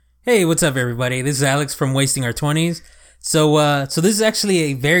Hey, what's up, everybody? This is Alex from Wasting Our 20s. So this is actually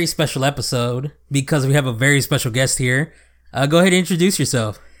a very special episode because we have a very special guest here. Go ahead and introduce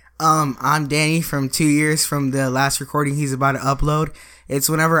yourself. I'm Danny from 2 years from the last recording he's about to upload. It's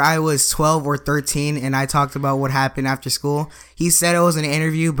whenever I was 12 or 13 and I talked about what happened after school. He said it was an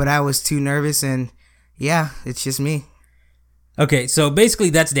interview, but I was too nervous, and yeah, it's just me. Okay, so basically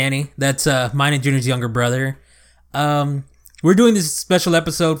that's Danny. That's mine and Junior's younger brother. We're doing this special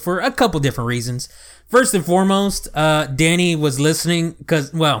episode for a couple different reasons. First and foremost, Danny was listening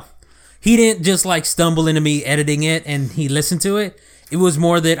because, well, he didn't just like stumble into me editing it and he listened to it. It was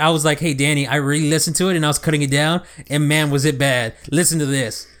more that I was like, hey, Danny, I really listened to it and I was cutting it down and man, was it bad. Listen to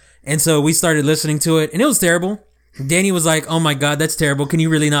this. And so we started listening to it and it was terrible. Danny was like, oh my God, that's terrible. Can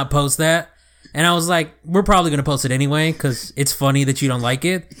you really not post that? And I was like, we're probably going to post it anyway because it's funny that you don't like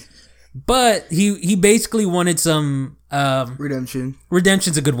it. But he basically wanted some Redemption.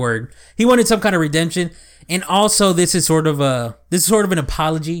 Redemption's a good word. He wanted some kind of redemption, and also this is sort of an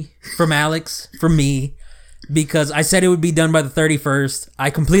apology from Alex, from me, because I said it would be done by the 31st. I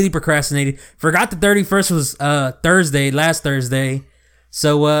completely procrastinated. Forgot the 31st was last Thursday.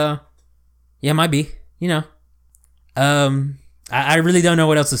 So yeah, might be. I really don't know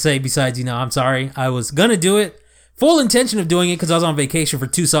what else to say besides I'm sorry. I was gonna do it. Full intention of doing it because I was on vacation for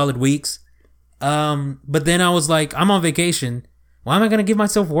 2 solid weeks. But then I was like, I'm on vacation. Why am I going to give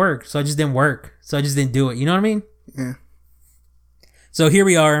myself work? So I just didn't work. So I just didn't do it. You know what I mean? Yeah. So here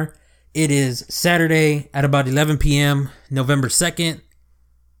we are. It is Saturday at about 11 p.m., November 2nd.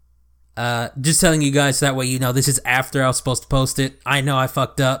 Just telling you guys so that way you know this is after I was supposed to post it. I know I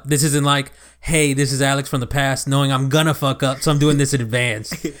fucked up. This isn't like, hey, this is Alex from the past knowing I'm gonna fuck up, so I'm doing this in advance.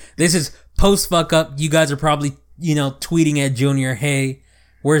 This is post fuck up. You guys are probably tweeting at Junior, hey,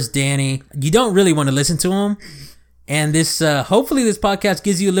 where's Danny? You don't really want to listen to him. And this, hopefully this podcast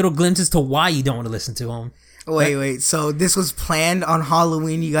gives you a little glimpse as to why you don't want to listen to him. Wait. So this was planned on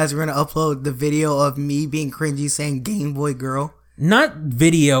Halloween. You guys were going to upload the video of me being cringy saying Game Boy Girl? Not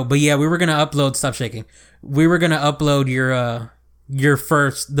video, but yeah, we were going to upload, stop shaking. We were going to upload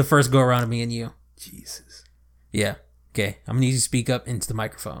the first go around of me and you. Jesus. Yeah. Okay. I'm going to need you to speak up into the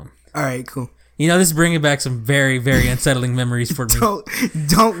microphone. All right, cool. This is bringing back some very, very unsettling memories for me.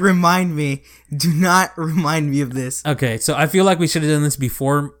 Don't remind me. Do not remind me of this. Okay, so I feel like we should have done this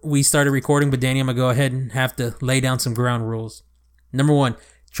before we started recording, but Danny, I'm going to go ahead and have to lay down some ground rules. Number 1,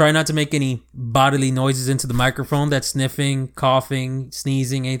 try not to make any bodily noises into the microphone. That's sniffing, coughing,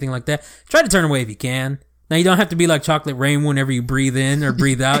 sneezing, anything like that. Try to turn away if you can. Now, you don't have to be like Chocolate Rain whenever you breathe in or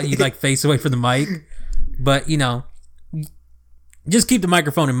breathe out. You like face away from the mic. But, just keep the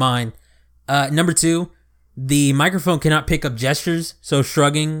microphone in mind. Number 2, the microphone cannot pick up gestures, so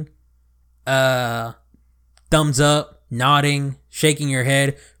shrugging, thumbs up, nodding, shaking your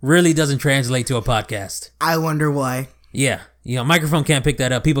head really doesn't translate to a podcast. I wonder why. Yeah, microphone can't pick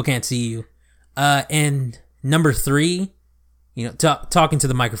that up. People can't see you. And number 3, talking to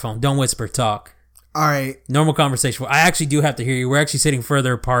the microphone. Don't whisper, talk. All right. Normal conversation. I actually do have to hear you. We're actually sitting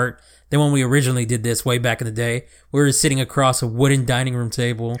further apart than when we originally did this way back in the day. We were sitting across a wooden dining room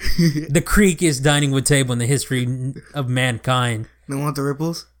table. The creakiest dining room table in the history of mankind. The one with the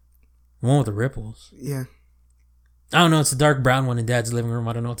ripples? The one with the ripples? Yeah. I don't know. It's the dark brown one in Dad's living room.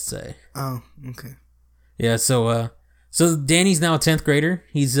 I don't know what to say. Oh, okay. Yeah, so Danny's now a 10th grader.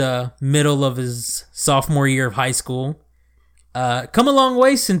 He's middle of his sophomore year of high school. Come a long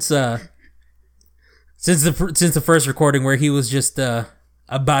way since the first recording where he was just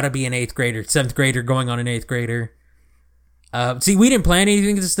about to be an 8th grader, 7th grader going on an 8th grader. See, we didn't plan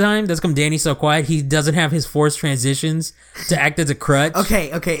anything this time. That's come Danny's so quiet. He doesn't have his forced transitions to act as a crutch.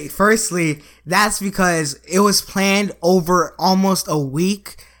 Okay. Firstly, that's because it was planned over almost a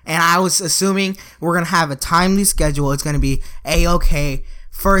week, and I was assuming we're going to have a timely schedule. It's going to be A-okay.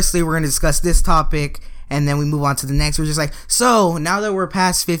 Firstly, we're going to discuss this topic, and then we move on to the next. We're just like, so now that we're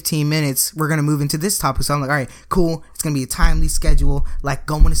past 15 minutes, we're going to move into this topic. So I'm like, all right, cool. It's going to be a timely schedule, like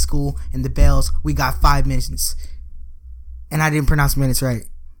going to school and the bells. We got 5 minutes. And I didn't pronounce minutes right.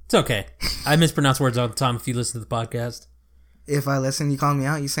 It's okay. I mispronounce words all the time if you listen to the podcast. If I listen, you call me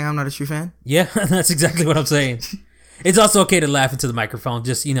out? You saying I'm not a true fan? Yeah, that's exactly what I'm saying. It's also okay to laugh into the microphone.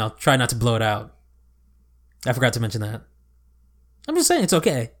 Just, try not to blow it out. I forgot to mention that. I'm just saying, it's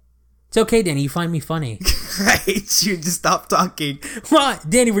okay. It's okay, Danny. You find me funny. I hate you. Just stop talking. What?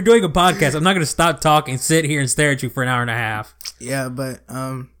 Danny, we're doing a podcast. I'm not going to stop talking, sit here and stare at you for an hour and a half. Yeah, but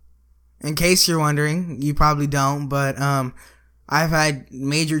in case you're wondering, you probably don't, but I've had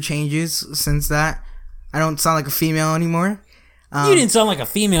major changes since that. I don't sound like a female anymore. You didn't sound like a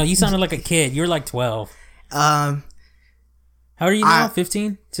female. You sounded like a kid. You were like 12. Have How are you now?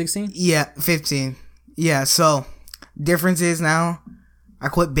 15? 16? Yeah, 15. Yeah, so difference is now I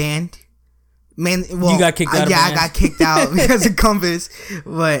quit band. Man, well, you got kicked out of band? I got kicked out because of Compass.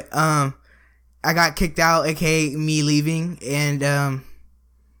 But I got kicked out, aka me leaving, and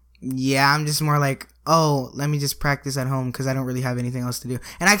yeah, I'm just more like, oh, let me just practice at home because I don't really have anything else to do.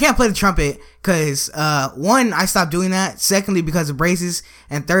 And I can't play the trumpet because, one, I stopped doing that. Secondly, because of braces.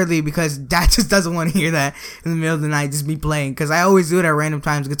 And thirdly, because Dad just doesn't want to hear that in the middle of the night, just me playing. Because I always do it at random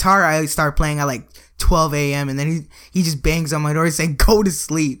times. Guitar, I start playing at like 12 a.m. And then he just bangs on my door and saying, go to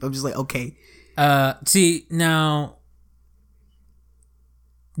sleep. I'm just like, okay. See, now,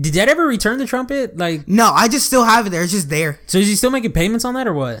 did Dad ever return the trumpet? Like, no, I just still have it there. It's just there. So is he still making payments on that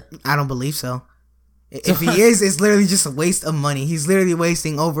or what? I don't believe so. If he is, it's literally just a waste of money. He's literally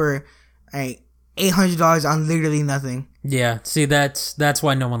wasting over like $800 on literally nothing. Yeah, see, that's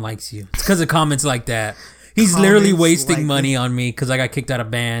why no one likes you. It's because of comments like that. He's literally wasting like money on me because I got kicked out of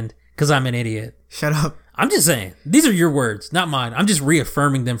band because I'm an idiot. Shut up. I'm just saying. These are your words, not mine. I'm just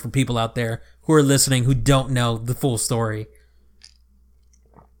reaffirming them for people out there who are listening who don't know the full story.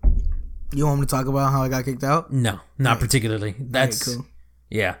 You want me to talk about how I got kicked out? No, not particularly. That's cool.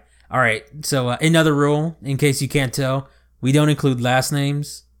 Yeah. All right. So another rule, in case you can't tell, we don't include last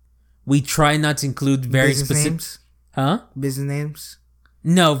names. We try not to include very specific names? Huh? Business names?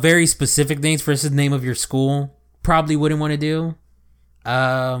 No, very specific names. For instance, the name of your school. Probably wouldn't want to do.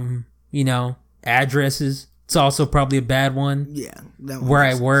 You know, addresses. It's also probably a bad one. Yeah. Where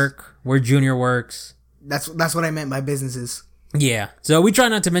I work, where Junior works. That's what I meant by businesses. Yeah. So we try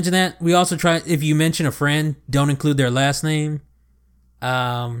not to mention that. We also try, if you mention a friend, don't include their last name.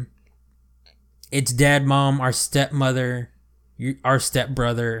 It's Dad, Mom, our stepmother, our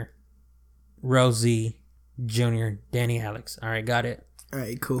stepbrother, Rosie, Junior, Danny, Alex. All right, got it? All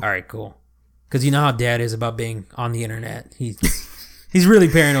right, cool. All right, cool. Because you know how Dad is about being on the internet. He's really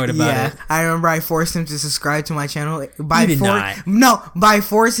paranoid about it. I remember I forced him to subscribe to my channel. By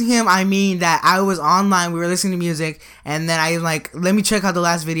forcing him, I mean that I was online, we were listening to music, and then I like, let me check out the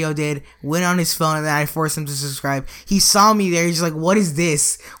last video did, went on his phone, and then I forced him to subscribe. He saw me there, he's just like, what is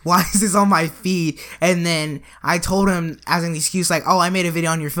this? Why is this on my feed? And then I told him as an excuse, like, oh, I made a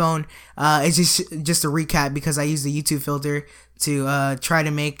video on your phone. It's just a recap because I used the YouTube filter to try to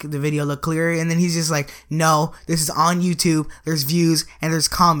make the video look clearer, and then he's just like, no, this is on YouTube, there's views and there's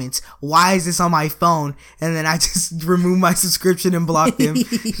comments, why is this on my phone? And then I just removed my subscription and blocked him.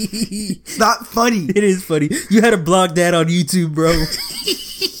 It's not funny. It is funny. You had to block Dad on YouTube, bro.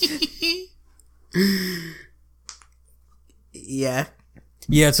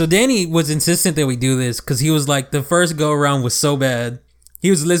 Yeah, so Danny was insistent that we do this because he was like, the first go around was so bad. He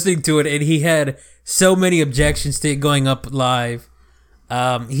was listening to it and he had so many objections to it going up live.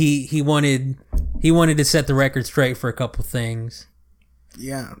 He wanted to set the record straight for a couple things.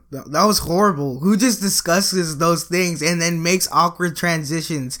 Yeah, that was horrible. Who just discusses those things and then makes awkward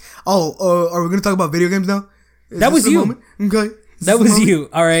transitions? Oh, are we gonna talk about video games now? That was you. Moment? Okay. That was you.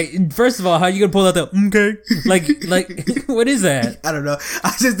 All right. First of all, how you gonna pull out the okay? Like what is that? I don't know. I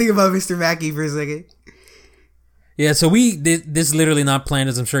was just thinking about Mr. Mackey for a second. Yeah, so this is literally not planned,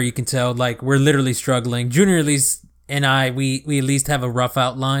 as I'm sure you can tell. Like, we're literally struggling. Junior, at least, and we at least have a rough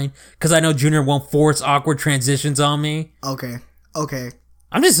outline. Because I know Junior won't force awkward transitions on me. Okay.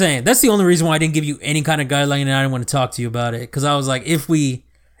 I'm just saying, that's the only reason why I didn't give you any kind of guideline and I didn't want to talk to you about it. Because I was like, if we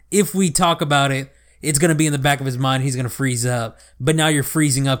talk about it, it's going to be in the back of his mind. He's going to freeze up. But now you're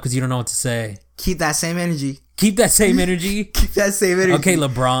freezing up because you don't know what to say. Keep that same energy. Keep that same energy? Keep that same energy. Okay,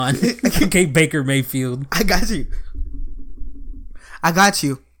 LeBron. Okay, Baker Mayfield. I got you.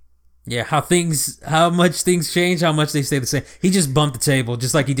 Yeah, how much things change, how much they stay the same. He just bumped the table,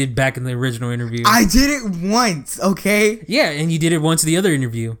 just like he did back in the original interview. I did it once, okay? Yeah, and you did it once in the other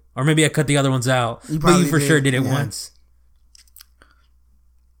interview. Or maybe I cut the other ones out. But you for sure did it once.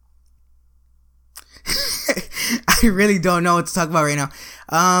 I really don't know what to talk about right now.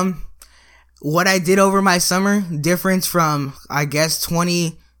 What I did over my summer, difference from, I guess,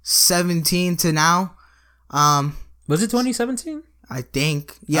 2017 to now. Was it 2017? I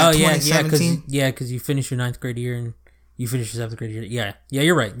think. Yeah, 2017. Yeah, because you finished your 9th grade year and you finished your 7th grade year. Yeah,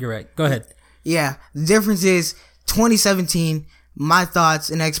 you're right. Go ahead. Yeah, the difference is 2017, my thoughts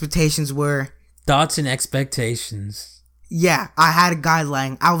and expectations were... Thoughts and expectations. Yeah, I had a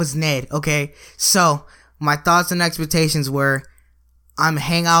guideline. I was Ned, okay? So, my thoughts and expectations were, I'm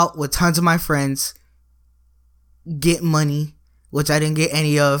hang out with tons of my friends, get money, which I didn't get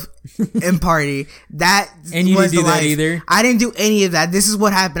any of, and party. And you didn't do that either? I didn't do any of that. This is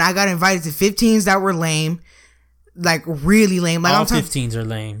what happened. I got invited to 15s that were lame. like really lame. Like All I'm talking, 15s are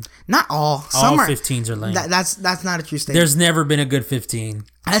lame. not all. All Some are. 15s are lame. That's not a true statement. There's never been a good 15.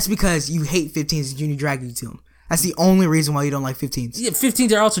 That's because you hate 15s and Junior dragged you to them. That's the only reason why you don't like 15s. Yeah,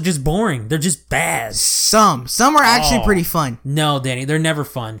 15s are also just boring. They're just bad. Some are actually pretty fun. No, Danny, they're never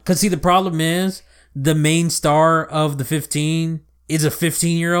fun. Because, see, the problem is the main star of the 15 is a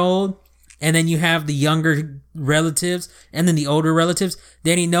 15-year-old, and then you have the younger relatives, and then the older relatives.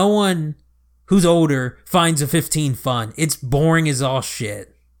 Danny, no one who's older finds a 15 fun. It's boring as all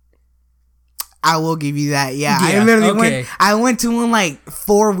shit. I will give you that. Yeah, Yeah, I literally okay. went to one like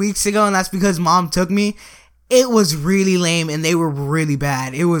 4 weeks ago, and that's because Mom took me. It was really lame, and they were really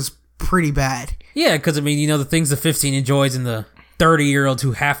bad. It was pretty bad. Yeah, because, I mean, you know, the things the 15 enjoys and the 30-year-olds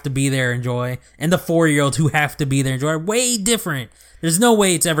who have to be there enjoy, and the 4-year-olds who have to be there enjoy are way different. There's no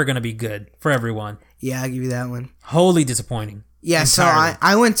way it's ever going to be good for everyone. Yeah, I'll give you that one. Wholly disappointing. Yeah, Entirely. so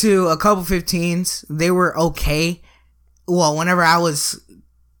I went to a couple 15s. They were okay. Well, whenever I was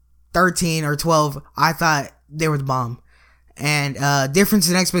 13 or 12, I thought they were the bomb. And difference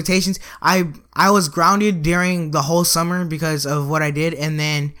in expectations, I was grounded during the whole summer because of what I did, and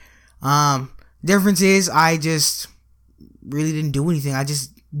then difference is I just really didn't do anything. I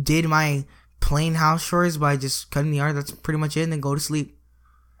just did my plain house chores by just cutting the yard. That's pretty much it, and then go to sleep.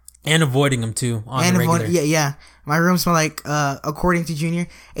 And avoiding them, too, on the regular. Yeah. My room smelled like, according to Junior,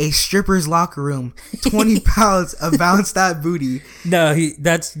 a stripper's locker room. 20 pounds of bounce that booty. No,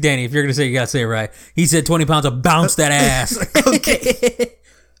 that's Danny. If you're going to say it, you got to say it right. He said 20 pounds of bounce that ass. Okay.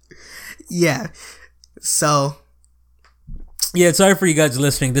 Yeah. So. Yeah, sorry for you guys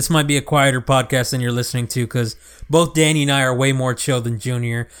listening. This might be a quieter podcast than you're listening to because both Danny and I are way more chill than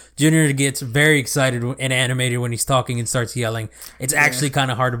Junior. Junior gets very excited and animated when he's talking and starts yelling. It's actually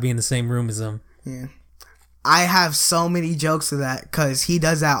kind of hard to be in the same room as him. Yeah. I have so many jokes of that because he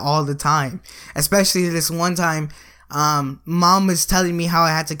does that all the time. Especially this one time, Mom was telling me how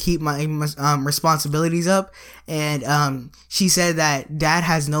I had to keep my responsibilities up, and she said that Dad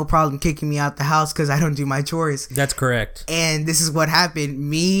has no problem kicking me out the house because I don't do my chores. That's correct. And this is what happened.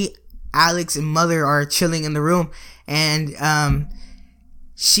 Me, Alex, and Mother are chilling in the room, and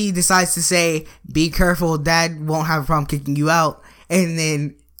she decides to say, "Be careful, Dad won't have a problem kicking you out." And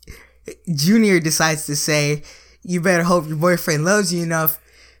then Junior decides to say, "You better hope your boyfriend loves you enough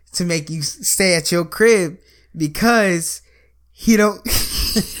to make you stay at your crib because he don't."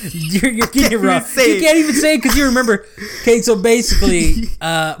 You're getting it wrong. You can't even say it because you remember. Okay, so basically,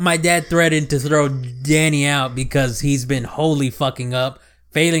 my dad threatened to throw Danny out because he's been wholly fucking up,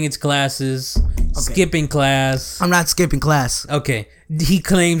 failing his classes, skipping class. I'm not skipping class. Okay, he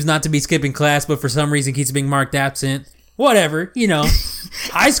claims not to be skipping class, but for some reason keeps being marked absent. Whatever, you know,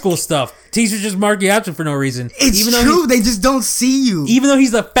 high school stuff. Teachers just mark you absent for no reason. It's true. They just don't see you. Even though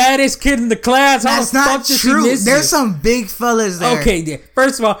he's the fattest kid in the class, how That's the not fuck does true. he miss There's you? some big fellas there. Okay, yeah.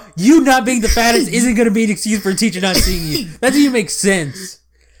 First of all, you not being the fattest isn't going to be an excuse for a teacher not seeing you. That doesn't even make sense.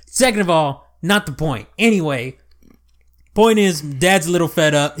 Second of all, not the point. Anyway, point is, Dad's a little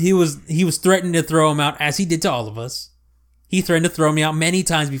fed up. He was threatening to throw him out, as he did to all of us. He threatened to throw me out many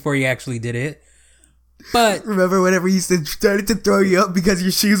times before he actually did it. But remember whenever he started to throw you up because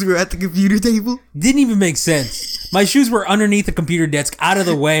your shoes were at the computer table? Didn't even make sense. My shoes were underneath the computer desk, out of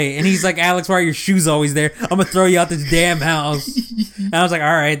the way, and he's like, "Alex, why are your shoes always there? I'm gonna throw you out this damn house." And I was like, "All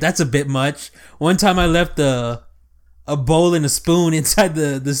right, that's a bit much." One time I left a bowl and a spoon inside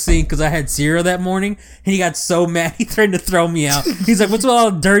the sink because I had cereal that morning, and he got so mad he threatened to throw me out. He's like, "What's with all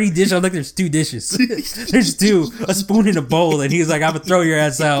the dirty dishes?" I'm like, "There's 2 dishes. There's 2, a spoon and a bowl." And he's like, "I'm gonna throw your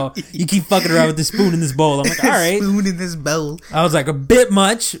ass out. You keep fucking around with this spoon in this bowl." I'm like, "All right." Spoon in this bowl. I was like, a bit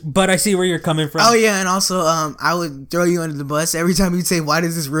much, but I see where you're coming from. Oh yeah, and also I would throw you under the bus every time you'd say, "Why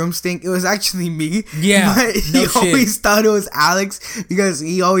does this room stink?" It was actually me. Yeah, but he no shit. always thought it was Alex because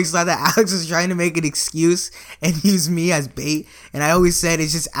he always thought that Alex was trying to make an excuse and use me as bait. And I always said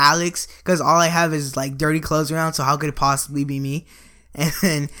it's just Alex because all I have is like dirty clothes around, so how could it possibly be me? And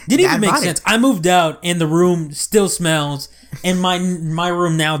then didn't even make sense. I moved out and the room still smells, and my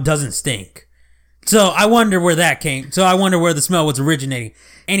room now doesn't stink. So I wonder where that came. So I wonder where the smell was originating.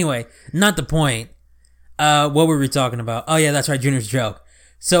 Anyway, not the point. What were we talking about? Oh yeah, that's right, Junior's joke.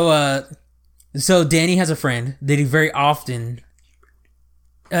 So Danny has a friend that he very often.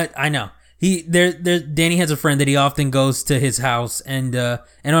 I know. Danny has a friend that he often goes to his house, and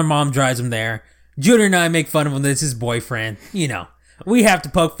our mom drives him there. Junior and I make fun of him. That's his boyfriend. You know, we have to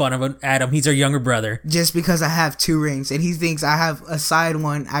poke fun of him at him. He's our younger brother. Just because I have 2 rings, and he thinks I have a side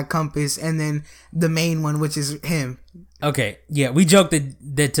one at Compass, and then the main one, which is him. Okay, yeah, we joke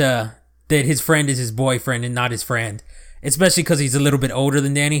that his friend is his boyfriend and not his friend, especially because he's a little bit older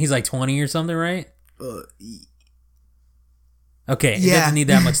than Danny. He's like 20 or something, right? Okay, it Yeah. doesn't need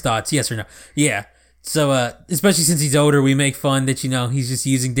that much thoughts. Yes or no? Yeah. So, especially since he's older, we make fun that, he's just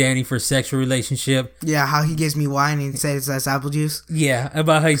using Danny for a sexual relationship. Yeah, how he gives me wine and says that's apple juice. Yeah,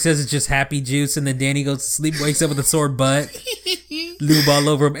 about how he says it's just happy juice, and then Danny goes to sleep, wakes up with a sore butt, lube all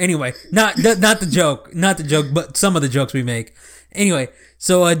over him. Anyway, not the joke, but some of the jokes we make. Anyway,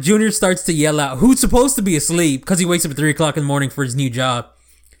 so Junior starts to yell out, who's supposed to be asleep, because he wakes up at 3 o'clock in the morning for his new job.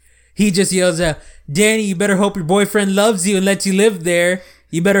 He just yells out, Danny, you better hope your boyfriend loves you and lets you live there.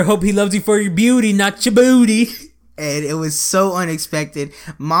 You better hope he loves you for your beauty, not your booty. And it was so unexpected.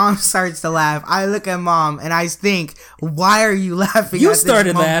 Mom starts to laugh. I look at Mom and I think, why are you laughing? You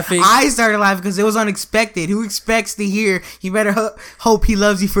started laughing. I started laughing because it was unexpected. Who expects to hear, you better hope he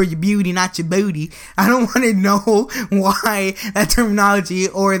loves you for your beauty, not your booty? I don't want to know why that terminology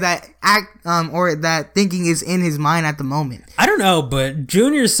or that or that thinking is in his mind at the moment. I don't know, but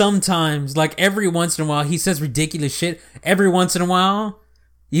Junior sometimes, like every once in a while, he says ridiculous shit. Every once in a while,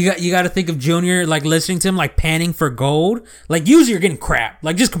 you got to think of Junior, like listening to him, like panning for gold. Like usually you're getting crap,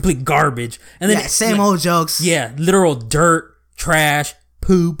 like just complete garbage. And then same old jokes. Yeah, literal dirt, trash,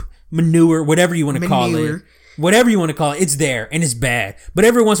 poop, manure, whatever you want to call it. Whatever you want to call it, it's there and it's bad. But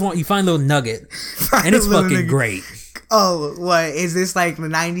every once in a while you find a little nugget, and it's fucking great. Oh, what is this, like the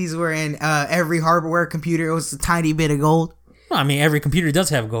 90s where in every hardware computer was a tiny bit of gold? Well, I mean, every computer does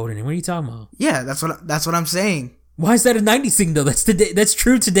have gold in it. What are you talking about? Yeah, that's what I'm saying. Why is that a 90s thing though? That's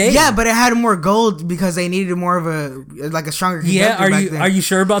true today. Yeah, but it had more gold because they needed more of a stronger conductor. Yeah, are you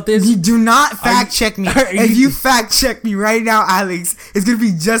sure about this? You do not fact check me. If you fact check me right now, Alex, it's gonna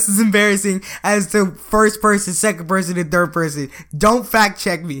be just as embarrassing as the first person, second person, and third person. Don't fact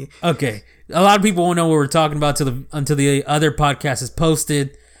check me. Okay. A lot of people won't know what we're talking about until the other podcast is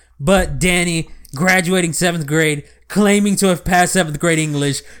posted. But Danny, graduating 7th grade, claiming to have passed 7th grade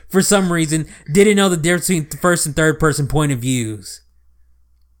English, for some reason, didn't know the difference between first and third person point of views.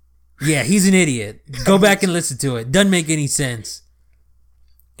 Yeah, he's an idiot. Go back and listen to it. Doesn't make any sense.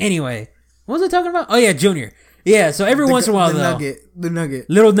 Anyway, what was I talking about? Oh yeah, Junior. Yeah, so every once in a while, the nugget.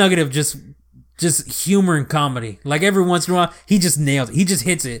 Little nugget of just humor and comedy. Like every once in a while, he just nails it. He just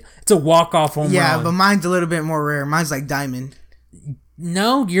hits it. It's a walk-off home run. Yeah, but mine's a little bit more rare. Mine's like diamond.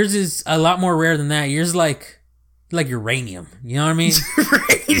 No, yours is a lot more rare than that. Yours is like uranium. You know what I mean?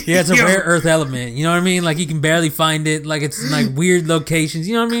 Yeah, it's a rare earth element. You know what I mean? Like you can barely find it. Like it's in like weird locations.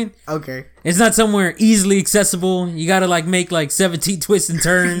 You know what I mean? Okay. It's not somewhere easily accessible. You gotta like make like 17 twists and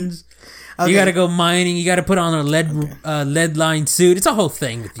turns. Okay. You gotta go mining. You gotta put on a lead lined suit. It's a whole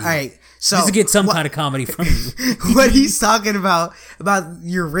thing with you. All right. So just to get some kind of comedy from you. What he's talking about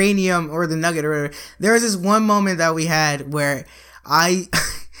uranium or the nugget or whatever. There was this one moment that we had where I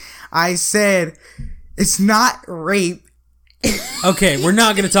said it's not rape. Okay, we're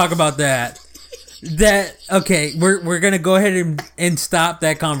not gonna talk about that. Okay, we're gonna go ahead and stop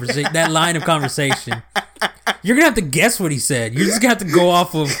that conversation, that line of conversation. You're gonna have to guess what he said. You're just gonna have to go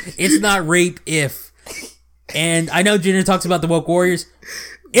off of it's not rape if. And I know Junior talks about the woke warriors.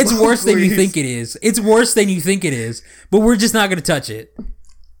 It's worse than you think it is. It's worse than you think it is. But we're just not gonna touch it.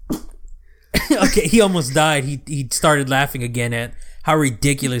 Okay, he almost died. He started laughing again at how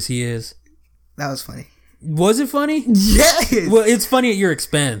ridiculous he is. That was funny. Was it funny? Yes. Well, it's funny at your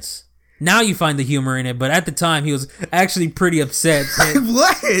expense. Now you find the humor in it, but at the time he was actually pretty upset. I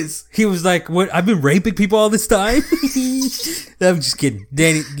was. He was like, "What? I've been raping people all this time." I'm just kidding,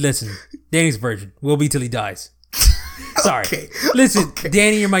 Danny. Listen, Danny's a virgin. Will be till he dies. Sorry. Okay. Listen, okay.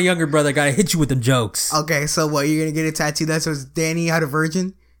 Danny, you're my younger brother. I gotta hit you with them jokes. Okay, so what? You're gonna get a tattoo that says Danny had a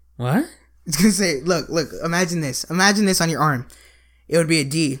virgin? What? It's gonna say, look. Imagine this. Imagine this on your arm. It would be a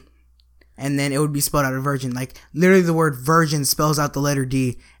D. And then it would be spelled out a virgin. Like, literally the word virgin spells out the letter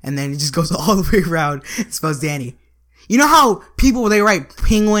D. And then it just goes all the way around. It spells Danny. You know how people, they write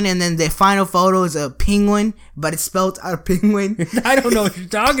penguin and then the final photo is a penguin, but it's spelled out a penguin? I don't know what you're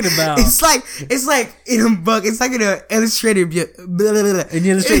talking about. It's like in a book. It's like in an illustrated book. An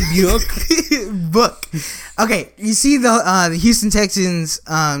illustrated book? Book. Okay, you see the Houston Texans,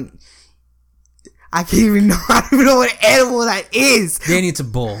 I don't even know what animal that is. Danny, it's a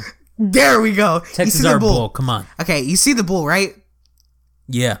bull. There we go. Texans are a bull. Come on. Okay, you see the bull, right?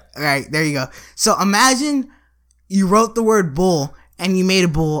 Yeah. All right, there you go. So imagine you wrote the word bull and you made a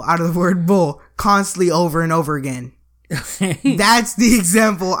bull out of the word bull constantly over and over again. That's the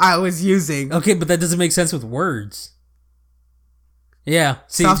example I was using. Okay, but that doesn't make sense with words. Yeah.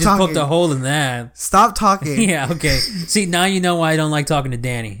 See, you just poked a hole in that. Stop talking. Yeah, okay. See, now you know why I don't like talking to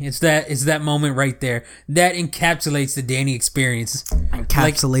Danny. It's that moment right there. That encapsulates the Danny experience.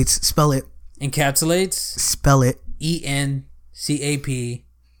 Encapsulates. Spell it. Encapsulates? Spell it. ENCAPSULATE.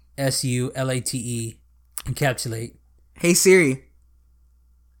 Encapsulate. Hey Siri.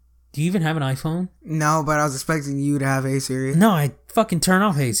 Do you even have an iPhone? No, but I was expecting you to have Hey Siri. No, I fucking turn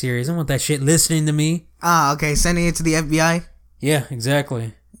off Hey Siri. I don't want that shit listening to me. Ah, okay. Sending it to the FBI? Yeah,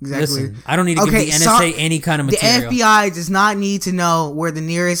 exactly. Exactly. Listen, I don't need to give the NSA any kind of material. The FBI does not need to know where the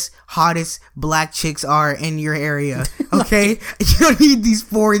nearest, hottest black chicks are in your area. Okay? You don't need these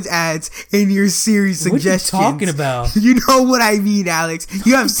porn ads in your Siri suggestions. What are you talking about? You know what I mean, Alex.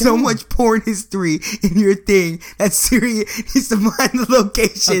 You have so much porn history in your thing that Siri needs to find the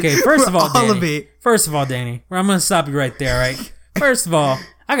location. Okay, first of all, Danny. Of it. First of all, Danny, I'm going to stop you right there, right? First of all,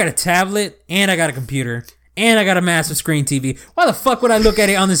 I got a tablet and I got a computer. And I got a massive screen TV. Why the fuck would I look at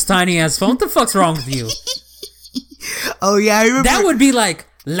it on this tiny ass phone? What the fuck's wrong with you? Oh yeah, I remember. That would be like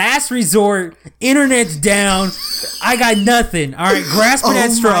last resort. Internet's down. I got nothing. All right, grasping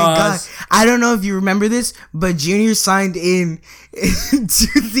at straws. My God. I don't know if you remember this, but Junior signed in to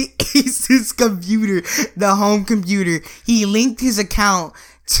the Asus computer, the home computer. He linked his account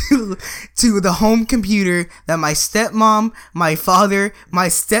to the home computer that my stepmom, my father, my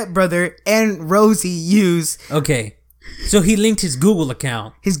stepbrother, and Rosie used. Okay. So he linked his Google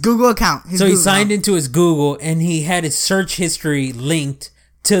account. His Google account. He signed into his Google and he had his search history linked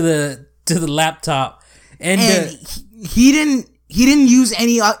to the laptop. And he didn't use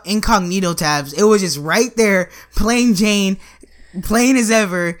any incognito tabs. It was just right there, plain Jane, plain as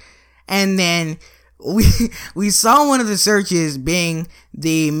ever. And then we saw one of the searches being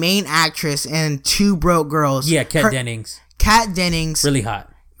the main actress and Two Broke Girls. Yeah, Kat Dennings. Kat Dennings. Really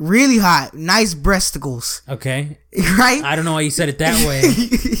hot. Really hot. Nice breasticles. Okay. Right? I don't know why you said it that way.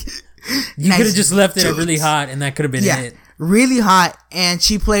 You Nice could have just left it at really hot and that could have been it. Really hot, and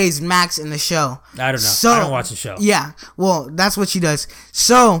she plays Max in the show. I don't know. So, I don't watch the show. Yeah. Well, that's what she does.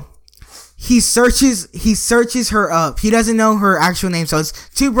 So he searches her up. He doesn't know her actual name, so it's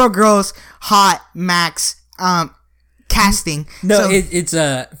Two Broke Girls, hot, Max, casting. No, so, it's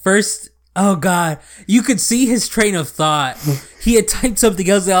first. Oh God, you could see his train of thought. He had typed something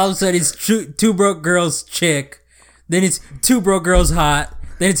else, and all of a sudden it's Two Broke Girls chick. Then it's Two Broke Girls hot.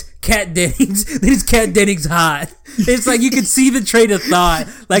 Then it's Kat Dennings. Then it's Kat Dennings hot. It's like you could see the train of thought,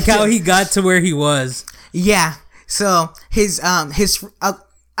 like how he got to where he was. Yeah. So his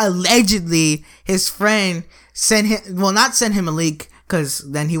allegedly his friend sent him, well, not sent him a link, because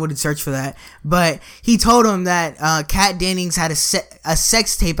then he wouldn't search for that, but he told him that Kat Dennings had a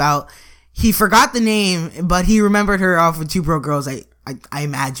sex tape out. He forgot the name, but he remembered her off of Two Broke Girls, I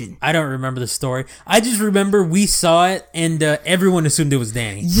imagine. I don't remember the story. I just remember we saw it and everyone assumed it was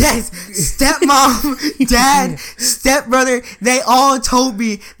Danny. Yes. Stepmom, dad, stepbrother, they all told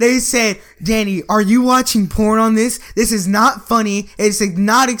me, they said, Danny, are you watching porn on this? This is not funny. It's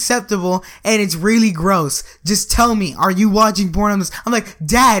not acceptable. And it's really gross. Just tell me, are you watching porn on this? I'm like,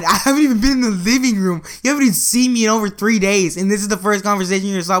 Dad, I haven't even been in the living room. You haven't even seen me in over 3 days. And this is the first conversation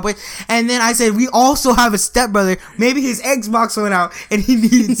you're stopped with. And then I said, we also have a stepbrother. Maybe his Xbox went out and he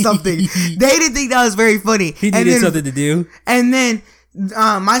needed something. They didn't think that was very funny. He needed something to do. And then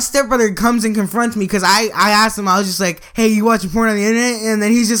my stepbrother comes and confronts me because I asked him, I was just like, hey, you watching porn on the internet? And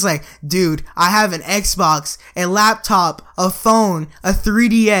then he's just like, dude, I have an Xbox, a laptop, a phone, a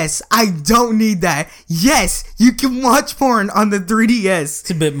 3DS. I don't need that. Yes, you can watch porn on the 3DS.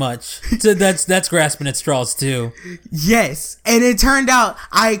 It's a bit much. So that's grasping at straws too. Yes. And it turned out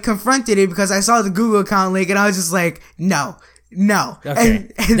I confronted it because I saw the Google account link and I was just like, no. Okay.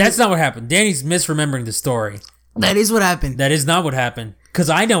 And that's not what happened. Danny's misremembering the story. That is what happened. That is not what happened. Because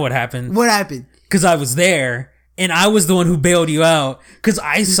I know what happened. What happened? Because I was there, and I was the one who bailed you out, because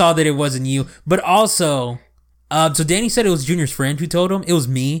I saw that it wasn't you. But also, so Danny said it was Junior's friend who told him. It was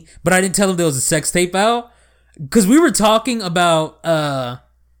me, but I didn't tell him there was a sex tape out. Because we were talking about,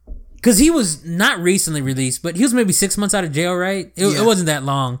 because he was not recently released, but he was maybe 6 months out of jail, right? It wasn't that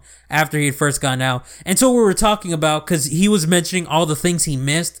long after he had first gotten out. And so we were talking about, because he was mentioning all the things he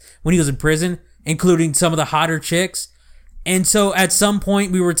missed when he was in prison, including some of the hotter chicks. And so at some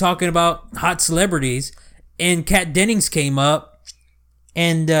point we were talking about hot celebrities, and Kat Dennings came up,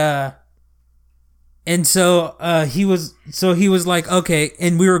 and so he was like, okay,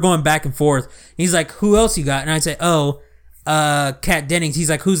 and we were going back and forth. He's like, who else you got? And I said, Kat Dennings. He's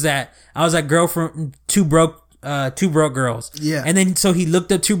like, who's that? I was like, girl from Two Broke Girls. Yeah. And then so he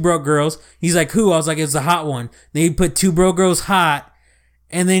looked up Two Broke Girls. He's like, who? I was like, it's the hot one. Then he put Two Broke Girls hot.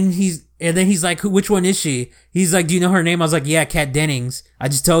 And then he's like, which one is she? He's like, do you know her name? I was like, yeah, Kat Dennings. I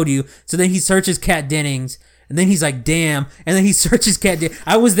just told you. So then he searches Kat Dennings. And then he's like, damn. And then he searches Kat Dennings.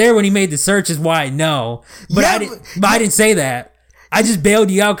 I was there when he made the search, is why I know. But I didn't say that. I just bailed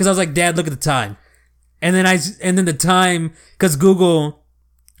you out because I was like, Dad, look at the time. And then the time, because Google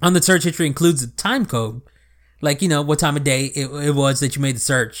on the search history includes the time code. like, what time of day it was that you made the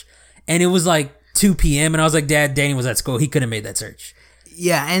search. And it was like 2 p.m. And I was like, Dad, Danny was at school. He couldn't have made that search.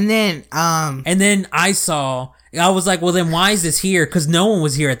 Yeah, and then I was like, well, then why is this here? Because no one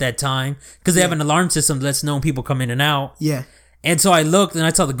was here at that time. Because they have an alarm system that lets known people come in and out. Yeah. And so I looked and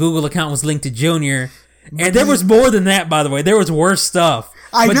I saw the Google account was linked to Junior. And there was more than that, by the way. There was worse stuff.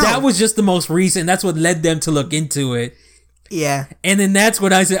 But that was just the most recent. That's what led them to look into it. Yeah. And then that's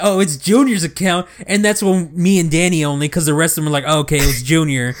when I said, oh, it's Junior's account. And that's when me and Danny only, because the rest of them were like, oh, okay, it was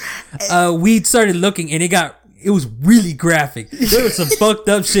Junior. We started looking and it was really graphic. There was some fucked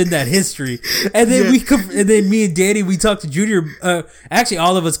up shit in that history. And then me and Danny, we talked to Junior. Actually,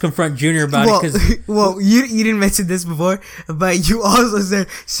 all of us confront Junior about it. You didn't mention this before, but you also said,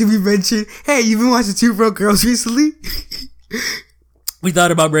 should we mention, hey, you've been watching Two Broke Girls recently? We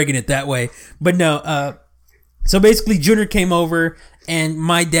thought about breaking it that way. But no, so basically Junior came over and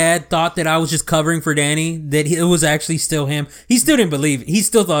my dad thought that I was just covering for Danny, that it was actually still him. He still didn't believe it. He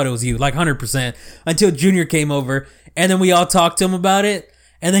still thought it was you, like 100%, until Junior came over. And then we all talked to him about it.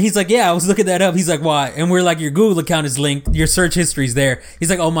 And then he's like, yeah, I was looking that up. He's like, why? And we're like, your Google account is linked. Your search history's there. He's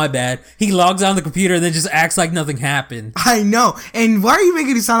like, oh, my bad. He logs on the computer and then just acts like nothing happened. I know. And why are you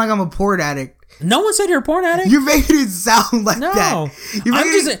making it sound like I'm a porn addict? No one said you're a porn addict. You're making it sound like that.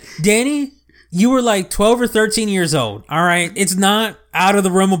 No. Danny, you were like 12 or 13 years old, all right? It's not out of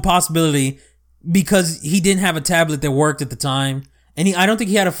the realm of possibility because he didn't have a tablet that worked at the time. And I don't think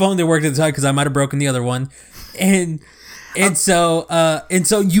he had a phone that worked at the time because I might have broken the other one. And so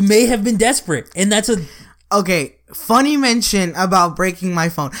you may have been desperate. And that's okay, funny mention about breaking my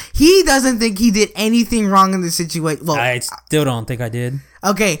phone. He doesn't think he did anything wrong in this situation. Well, I still don't think I did.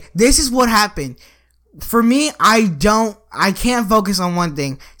 Okay, this is what happened. For me, I can't focus on one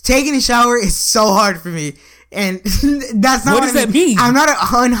thing. Taking a shower is so hard for me. And that's not what does that mean? I'm not an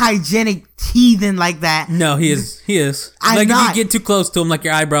unhygienic heathen like that. No, he is. I'm like not. If you get too close to him, like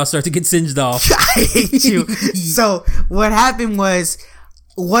your eyebrows start to get singed off. I hate you. So what happened was,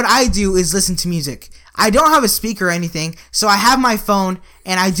 what I do is listen to music. I don't have a speaker or anything, so I have my phone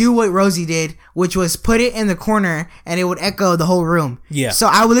and I do what Rosie did, which was put it in the corner and it would echo the whole room. Yeah. So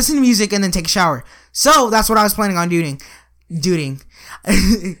I would listen to music and then take a shower. So that's what I was planning on doing.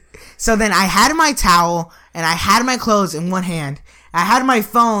 So then I had my towel and I had my clothes in one hand. I had my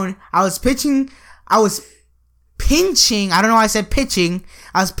phone. I was pinching. I was pinching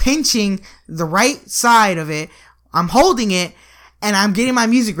the right side of it. I'm holding it and I'm getting my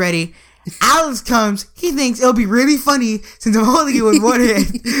music ready. Alex comes. He thinks it'll be really funny since I'm holding it with one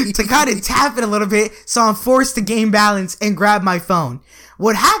hand to kind of tap it a little bit. So I'm forced to gain balance and grab my phone.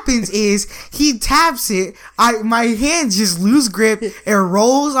 What happens is he taps it. My hands just lose grip. It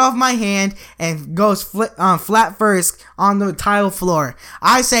rolls off my hand and goes flat first on the tile floor.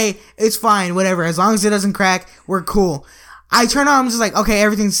 I say it's fine, whatever. As long as it doesn't crack, we're cool. I turn on. I'm just like, okay,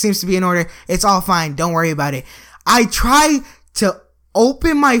 everything seems to be in order. It's all fine. Don't worry about it. I try to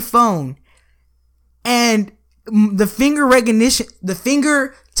open my phone and the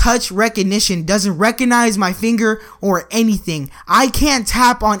finger touch recognition doesn't recognize my finger or anything. I can't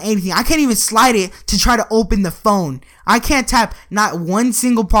tap on anything. I can't even slide it to try to open the phone. I can't tap not one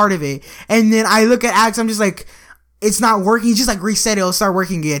single part of it. And then I look at Alex, I'm just like, it's not working. He's just like, reset it, it'll start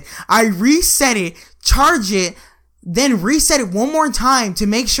working again. I reset it, charge it, then reset it one more time to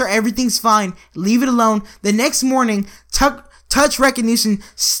make sure everything's fine. Leave it alone. The next morning, touch recognition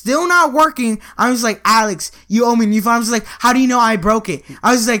still not working. I was like, Alex, you owe me a new phone. I was like, how do you know I broke it?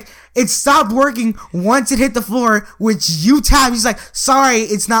 I was like, it stopped working once it hit the floor, which you tapped. He's like, sorry,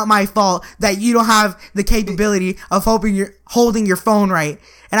 it's not my fault that you don't have the capability of holding your phone right.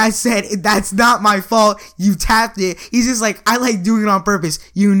 And I said, that's not my fault. You tapped it. He's just like, I like doing it on purpose.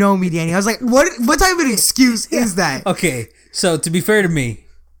 You know me, Danny. I was like, what type of an excuse is that? Okay, so to be fair to me,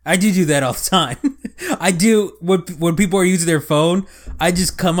 I do that all the time. I do, when people are using their phone, I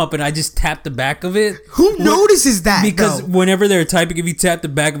just come up and I just tap the back of it. Who notices that? Because whenever they're typing, if you tap the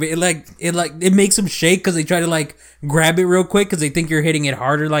back of it, it makes them shake because they try to like grab it real quick because they think you're hitting it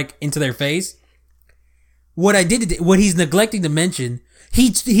harder like into their face. What he's neglecting to mention,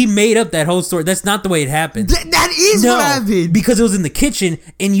 he made up that whole story. That's not the way it happened. That is what happened. Because it was in the kitchen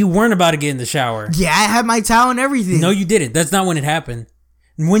and you weren't about to get in the shower. Yeah, I had my towel and everything. No, you didn't. That's not when it happened.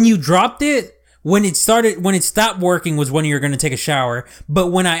 When you dropped it, when it stopped working was when you were going to take a shower. But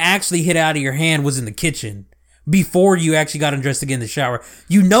when I actually hit it out of your hand was in the kitchen before you actually got undressed to get in the shower.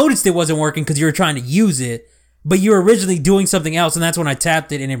 You noticed it wasn't working because you were trying to use it, but you were originally doing something else. And that's when I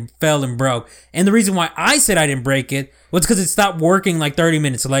tapped it and it fell and broke. And the reason why I said I didn't break it was because it stopped working like 30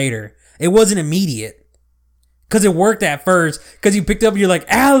 minutes later. It wasn't immediate. Because it worked at first. Because you picked up and you're like,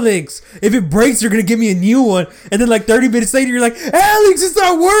 Alex, if it breaks, you're going to give me a new one. And then like 30 minutes later, you're like, Alex, it's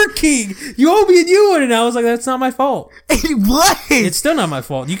not working. You owe me a new one. And I was like, that's not my fault. It was. It's still not my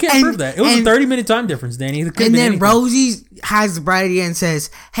fault. You can't prove that. It was a 30-minute time difference, Danny. And then anything. Rosie has the bright idea and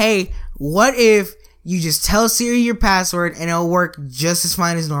says, hey, what if you just tell Siri your password and it'll work just as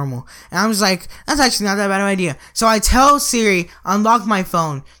fine as normal? And I'm just like, that's actually not that bad of an idea. So I tell Siri, unlock my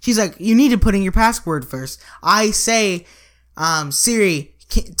phone. She's like, you need to put in your password first. I say, Siri,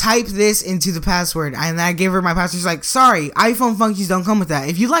 type this into the password. And I give her my password. She's like, sorry, iPhone functions don't come with that.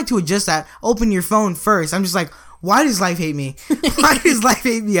 If you'd like to adjust that, open your phone first. I'm just like, why does life hate me? Why does life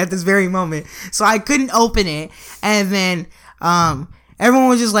hate me at this very moment? So I couldn't open it. And then, everyone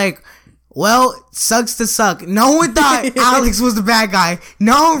was just like, well, sucks to suck. No one thought Alex was the bad guy.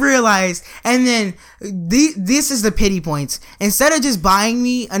 No one realized. And then this is the pity points. Instead of just buying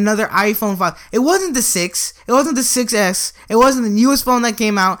me another iPhone 5, it wasn't the 6. It wasn't the 6S. It wasn't the newest phone that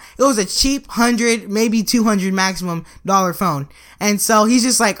came out. It was a cheap $100, maybe $200 maximum dollar phone. And so he's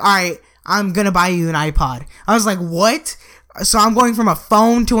just like, all right, I'm going to buy you an iPod. I was like, what? So I'm going from a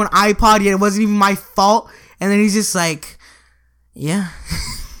phone to an iPod, yet it wasn't even my fault. And then he's just like, yeah.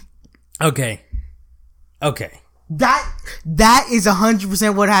 Okay. That is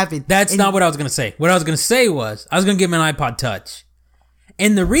 100% what happened. That's not what I was going to say. What I was going to say was, I was going to give him an iPod Touch.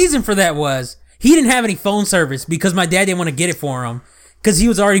 And the reason for that was, he didn't have any phone service because my dad didn't want to get it for him. Because he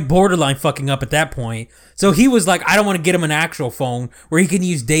was already borderline fucking up at that point. So he was like, I don't want to get him an actual phone where he can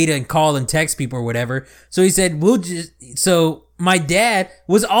use data and call and text people or whatever. So he said, so my dad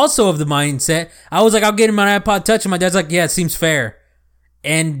was also of the mindset. I was like, I'll get him an iPod Touch. And my dad's like, yeah, it seems fair.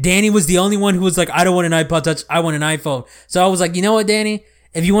 And Danny was the only one who was like, I don't want an iPod Touch, I want an iPhone. So I was like, you know what, Danny?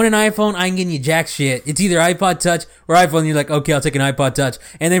 If you want an iPhone, I ain't getting you jack shit. It's either iPod Touch or iPhone. And you're like, okay, I'll take an iPod Touch.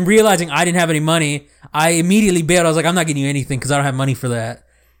 And then realizing I didn't have any money, I immediately bailed. I was like, I'm not getting you anything because I don't have money for that.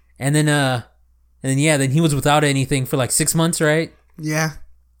 And then he was without anything for like 6 months, right? Yeah.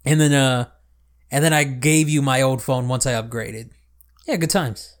 And then I gave you my old phone once I upgraded. Yeah, good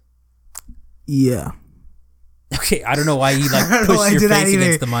times. Yeah. Okay, I don't know why you like push your face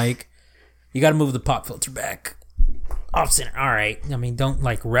against the mic. You got to move the pop filter back. Off center. All right. I mean, don't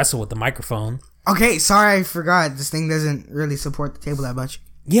like wrestle with the microphone. Okay, sorry, I forgot. This thing doesn't really support the table that much.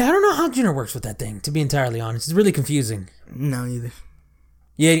 Yeah, I don't know how Junior works with that thing, to be entirely honest. It's really confusing. No, neither.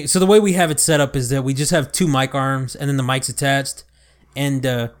 Yeah, so the way we have it set up is that we just have two mic arms and then the mic's attached.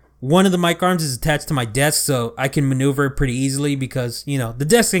 And one of the mic arms is attached to my desk, so I can maneuver it pretty easily because, you know, the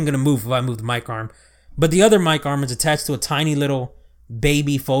desk ain't going to move if I move the mic arm. But the other mic arm is attached to a tiny little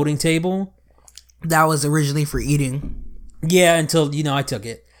baby folding table. That was originally for eating. Yeah, until, you know, I took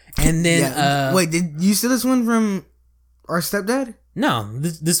it. And then... yeah. Wait, did you steal this one from our stepdad? No,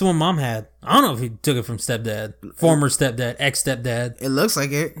 this is one Mom had. I don't know if he took it from stepdad. Former stepdad, ex-stepdad. It looks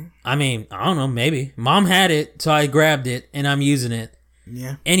like it. I mean, I don't know, maybe. Mom had it, so I grabbed it, and I'm using it.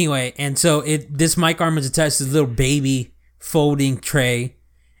 Yeah. Anyway, and so this mic arm is attached to this little baby folding tray.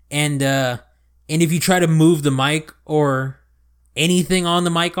 And if you try to move the mic or anything on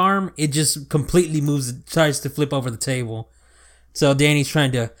the mic arm, it just completely tries to flip over the table. So Danny's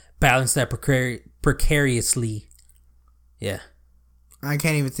trying to balance that precariously. Yeah. I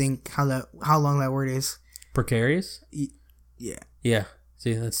can't even think how long that word is. Precarious? Yeah. Yeah.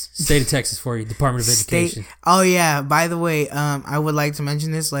 See, that's state of Texas for you, Department of Education. Oh yeah. By the way, I would like to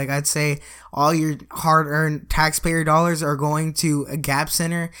mention this. Like, I'd say all your hard-earned taxpayer dollars are going to a Gap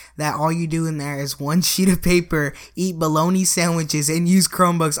Center. That all you do in there is one sheet of paper, eat bologna sandwiches, and use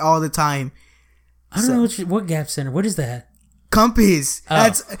Chromebooks all the time. I don't know what Gap Center. What is that? Compass. Oh.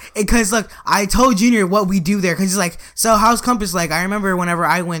 That's because look, I told Junior what we do there because he's like, so how's Compass like? I remember whenever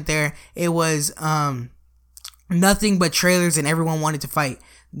I went there, it was nothing but trailers and everyone wanted to fight.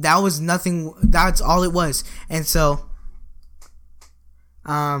 That was nothing. That's all it was. And so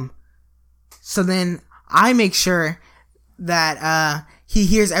then I make sure that he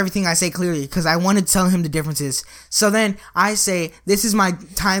hears everything I say clearly because I want to tell him the differences. So then I say, this is my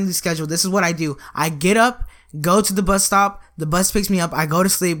timely schedule. This is what I do. I get up, go to the bus stop. The bus picks me up. I go to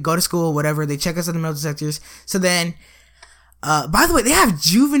sleep, go to school, whatever. They check us at the metal detectors. So then, by the way, they have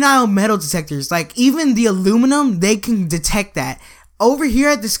juvenile metal detectors. Like, even the aluminum, they can detect that. Over here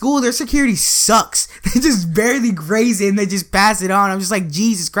at the school, their security sucks. They just barely graze it and they just pass it on. I'm just like,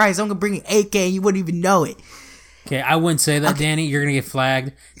 Jesus Christ, I'm going to bring an AK and you wouldn't even know it. Okay, I wouldn't say that, okay. Danny. You're going to get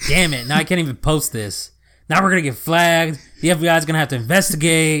flagged. Damn it. Now I can't even post this. Now we're going to get flagged. The FBI is going to have to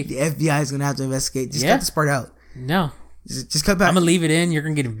investigate. The FBI is going to have to investigate. Just cut this part out. No. Just cut back. I'm gonna leave it in. You're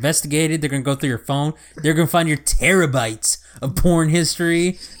gonna get investigated. They're gonna go through your phone. They're gonna find your terabytes of porn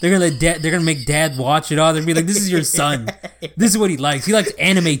history. They're gonna make dad watch it all. They're gonna be like, "This is your son. This is what he likes. He likes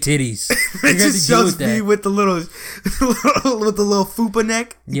anime titties." It just shows me with the little fupa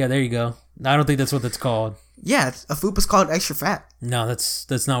neck. Yeah, there you go. I don't think that's what that's called. Yeah, a fupa's called extra fat. No,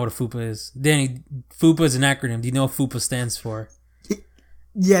 that's not what a fupa is. Danny, fupa is an acronym. Do you know what fupa stands for?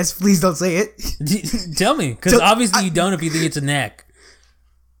 Yes, please don't say it. Tell me, because obviously you don't if you think it's a neck.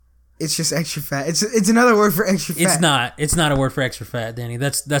 It's just extra fat. It's another word for extra fat. It's not. It's not a word for extra fat, Danny.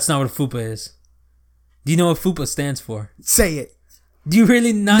 That's not what a fupa is. Do you know what fupa stands for? Say it. Do you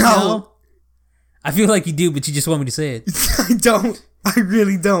really not know? I feel like you do, but you just want me to say it. I don't. I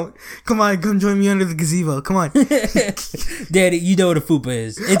really don't. Come on, come join me under the gazebo. Come on. Daddy, you know what a fupa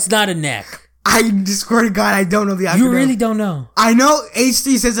is. It's not a neck. I swear to God, I don't know the acronym. You really don't know. I know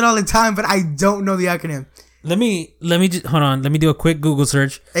H3 says it all the time, but I don't know the acronym. Let me just hold on. Let me do a quick Google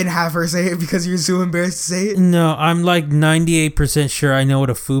search And have her say it because you're so embarrassed to say it. No, I'm like 98% sure I know what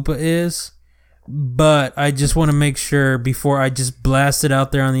a fupa is, but I just want to make sure before I just blast it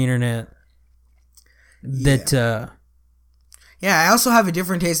out there on the internet that yeah, I also have a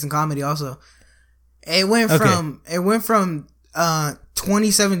different taste in comedy also. It went from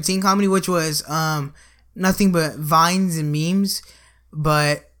 2017 comedy, which was nothing but vines and memes,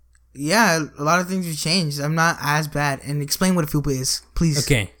 but yeah, a lot of things have changed. I'm not as bad. And explain what a fupa is, please.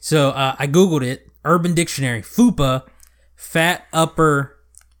 Okay, so I googled it. Urban Dictionary. Fupa, fat upper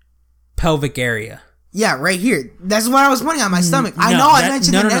pelvic area. Yeah, right here. That's what I was pointing at, my stomach. I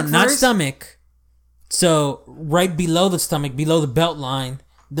mentioned the neck not first. stomach. So right below the stomach, below the belt line,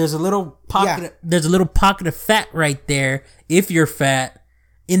 there's a little pocket. Yeah. There's a little pocket of fat right there. If you're fat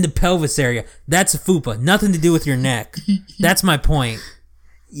in the pelvis area, that's a fupa. Nothing to do with your neck. That's my point.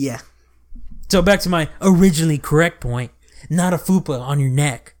 Yeah. So back to my originally correct point. Not a fupa on your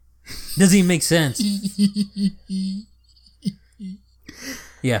neck. Doesn't even make sense.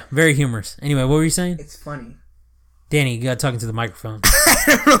 Yeah, very humorous. Anyway, what were you saying? It's funny. Danny, you got talking to the microphone. I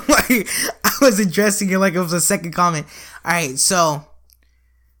don't know why I was addressing it like it was a second comment. All right, so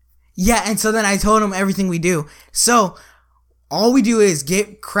yeah, and so then I told him everything we do. So all we do is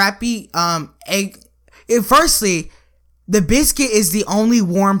get crappy egg. Firstly, the biscuit is the only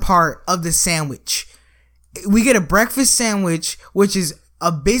warm part of the sandwich. We get a breakfast sandwich, which is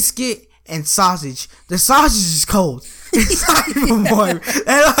a biscuit and sausage. The sausage is cold. It's not even warm. They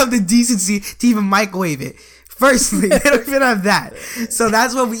don't have the decency to even microwave it. Firstly, they don't even have that. So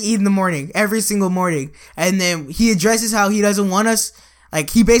that's what we eat in the morning, every single morning. And then he addresses how he doesn't want us. Like,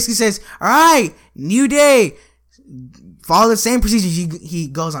 he basically says, all right, new day. Follow the same procedures. He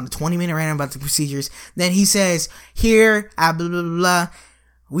goes on a 20-minute rant about the procedures. Then he says, here, blah, blah, blah, blah.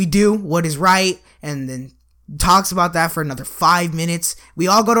 We do what is right. And then talks about that for another 5 minutes. We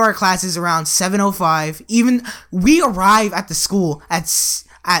all go to our classes around 7:05. Even we arrive at the school at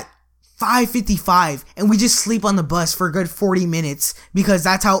 5:55, and we just sleep on the bus for a good 40 minutes because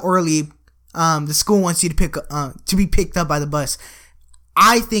that's how early the school wants you to be picked up by the bus.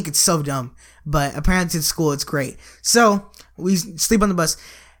 I think it's so dumb, but apparently at school it's great. So we sleep on the bus.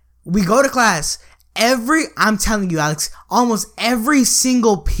 We go to class. I'm telling you, Alex, almost every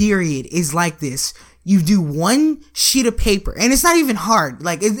single period is like this. You do one sheet of paper, and it's not even hard.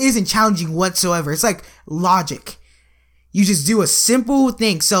 Like, it isn't challenging whatsoever. It's like logic. You just do a simple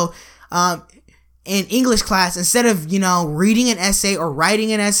thing. So, in English class, instead of, reading an essay or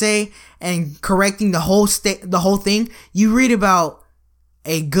writing an essay and correcting the whole thing, you read about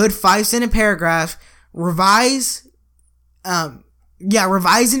a good 5-sentence paragraph, revise and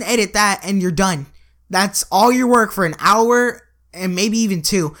edit that, and you're done. That's all your work for an hour and maybe even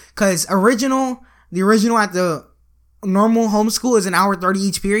 2. Cause the original at the normal homeschool is an hour 30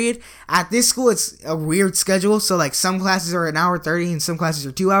 each period. At this school, it's a weird schedule. So like some classes are an hour 30 and some classes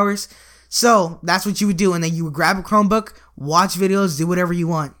are 2 hours. So that's what you would do. And then you would grab a Chromebook, watch videos, do whatever you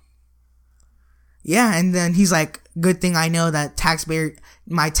want. Yeah. And then he's like, good thing I know that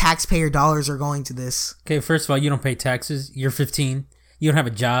my taxpayer dollars are going to this. Okay. First of all, you don't pay taxes. You're 15. You don't have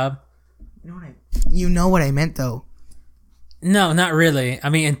a job. You know what I meant though. No, not really. I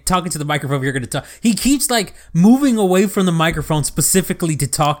mean, and talking to the microphone, you're going to talk. He keeps like moving away from the microphone specifically to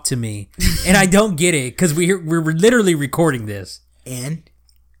talk to me. And I don't get it because we're literally recording this. And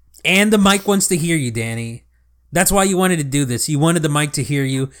the mic wants to hear you, Danny. That's why you wanted to do this. You wanted the mic to hear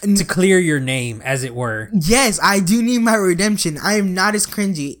you, to clear your name, as it were. Yes, I do need my redemption. I am not as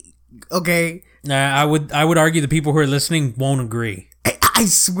cringy. Okay? I would argue the people who are listening won't agree. I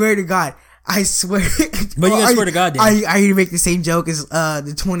swear to God. I swear. But you guys swear to God, Danny. Are you to make the same joke as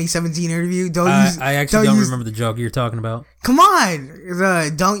the 2017 interview? I actually don't remember the joke you're talking about. Come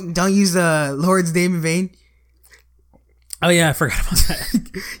on, don't use the Lord's name in vain. Oh yeah, I forgot about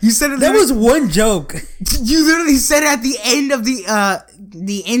that. You said it. That was one joke. You literally said it at the end of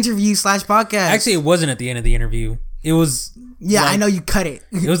the interview / podcast. Actually, it wasn't at the end of the interview. It was. Yeah, I know you cut it.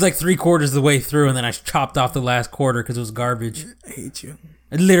 It was like 3/4 of the way through, and then I chopped off the last quarter because it was garbage. I hate you.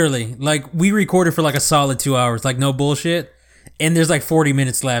 Literally, like we recorded for like a solid 2 hours, like no bullshit. And there's like 40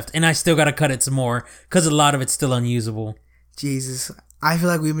 minutes left, and I still gotta cut it some more because a lot of it's still unusable. Jesus, I feel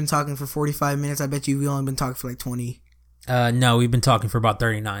like we've been talking for 45 minutes. I bet you we've only been talking for like 20. No, we've been talking for about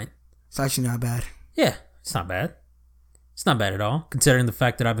 39. It's actually not bad. Yeah, it's not bad. It's not bad at all, considering the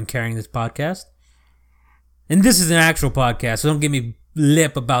fact that I've been carrying this podcast. And this is an actual podcast, so don't give me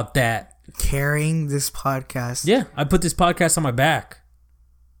lip about that. Carrying this podcast. Yeah, I put this podcast on my back.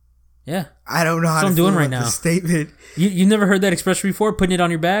 Yeah. I don't know how That's what I'm doing right now. Statement. You never heard that expression before? Putting it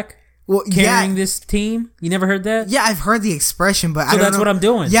on your back? Well, carrying this team? You never heard that? Yeah, I've heard the expression, but I don't know. So that's what I'm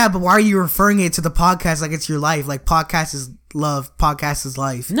doing. Yeah, but why are you referring it to the podcast like it's your life? Like podcast is love, podcast is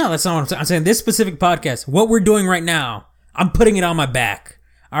life. No, that's not what I'm saying. I'm saying this specific podcast, what we're doing right now, I'm putting it on my back.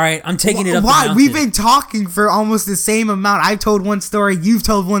 All right, I'm taking it up. Why? The mountain. We've been talking for almost the same amount. I've told one story. You've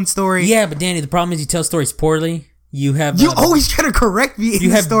told one story. Yeah, but Danny, the problem is you tell stories poorly. You always try to correct me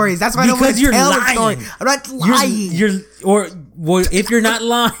in stories. That's why I don't want to tell a story. I'm not lying. If you're not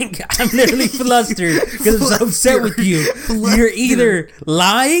lying, I'm literally flustered because I'm so upset with you. You're either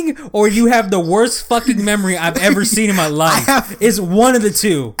lying or you have the worst fucking memory I've ever seen in my life. It's one of the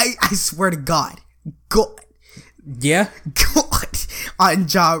two. I swear to God. God. Yeah? God. On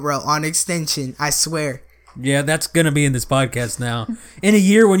job, bro. On extension. I swear. Yeah, that's going to be in this podcast now. In a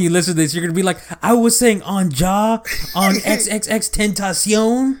year when you listen to this, you're going to be like, I was saying on Ja, on XXX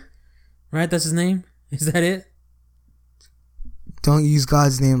Tentacion. Right? That's his name? Is that it? Don't use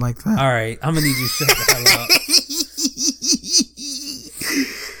God's name like that. All right. I'm going to need you to shut the hell up.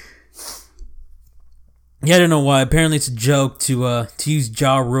 Yeah, I don't know why. Apparently it's a joke to use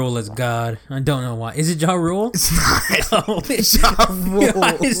Ja Rule as God. I don't know why. Is it Ja Rule? It's not. Oh, it's Ja Rule.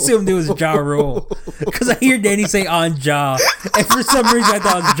 I assumed it was Ja Rule. Because I hear Danny say on Ja. And for some reason I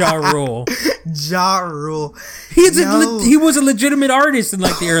thought it was Ja Rule. Ja Rule. He was a legitimate artist in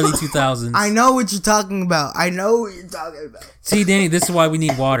like the early 2000s. I know what you're talking about. See, Danny, this is why we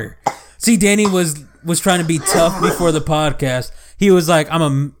need water. See, Danny was trying to be tough before the podcast. He was like,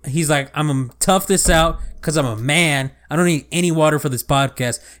 I'm gonna tough this out because I'm a man. I don't need any water for this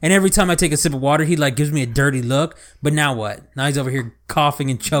podcast. And every time I take a sip of water, he like gives me a dirty look. But now what? Now he's over here coughing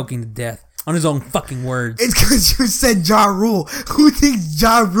and choking to death on his own fucking words. It's because you said Ja Rule. Who thinks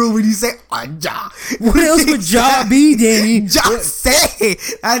Ja Rule when you say Ja? What else would Ja be, Danny? Ja Say.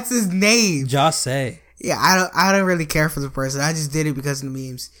 That's his name. Ja Say. Yeah, I don't really care for the person. I just did it because of the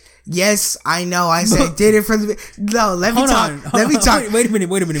memes. Yes, I know. I said did it for the. No, let me talk. Let me talk. Wait a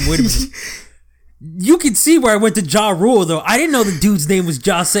minute. You can see where I went to Ja Rule, though. I didn't know the dude's name was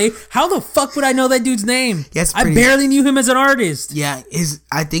Ja Say. How the fuck would I know that dude's name? Yes, I barely knew him as an artist. Yeah,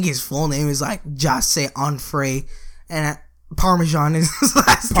 I think his full name is like Ja Say Onfray, and Parmesan is his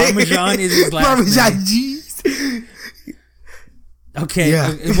last name. Parmesan is his last Parmesan name. Jeez. Okay,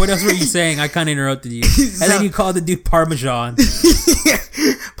 yeah. What else were you saying? I kind of interrupted you. And then you called the dude Parmesan.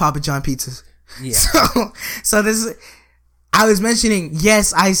 Papa John pizzas. Yeah. So this is... I was mentioning,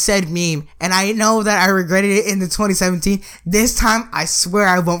 yes, I said meme, and I know that I regretted it in the 2017. This time, I swear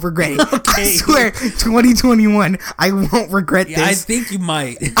I won't regret it. Okay. I swear, 2021, I won't regret this. I think you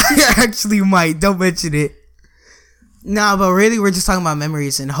might. I actually might. Don't mention it. No, but really, we're just talking about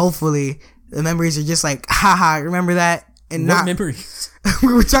memories, and hopefully, the memories are just like, haha, remember that? And what memories?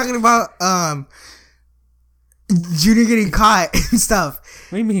 We were talking about, Junior getting caught and stuff.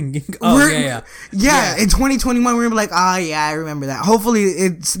 What do you mean? Oh, yeah. In 2021, we're gonna be like, oh yeah, I remember that. Hopefully,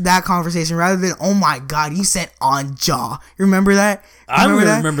 it's that conversation rather than, oh my god, you said on Ja. Remember that? I'm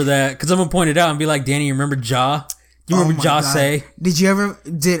gonna remember that because I'm gonna point it out and be like, Danny, you remember Ja? Do you remember Ja Say? Did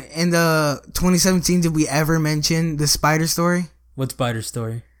in the 2017? Did we ever mention the spider story? What spider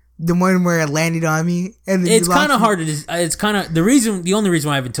story? The one where it landed on me, and then it's kind of hard to. It's kind of the only reason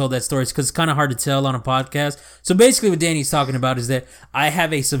why I haven't told that story is because it's kind of hard to tell on a podcast. So basically, what Danny's talking about is that I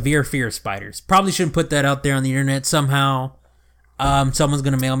have a severe fear of spiders. Probably shouldn't put that out there on the internet somehow. someone's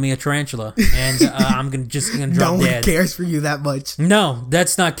gonna mail me a tarantula, and I'm gonna drop No one dead. cares for you that much. No,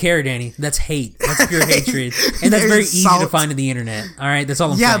 that's not care, Danny. That's hate. That's pure hatred, and that's very easy to find on the internet. All right, that's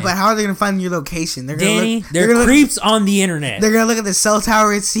all I'm saying. Yeah, but how are they gonna find your location? They're gonna Danny, look, they're creeps on the internet. They're gonna look at the cell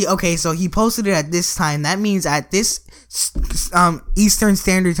tower and see. Okay, so he posted it at this time. That means at this Eastern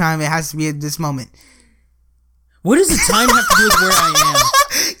Standard Time, it has to be at this moment. What does the time have to do with where I am?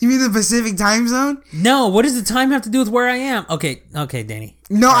 You mean the Pacific time zone? No, what does the time have to do with where I am? Okay, Danny.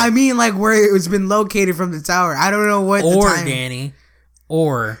 No, right. I mean like where it's been located from the tower. I don't know what. Or the time... Danny,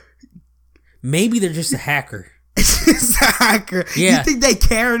 or maybe they're just a hacker. It's just a hacker. Yeah. You think they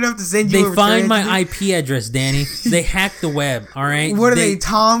care enough to send you? They find my IP address, Danny. They hack the web. All right. What are they,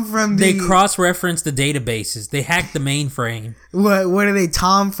 Tom from the? They cross-reference the databases. They hack the mainframe. What are they,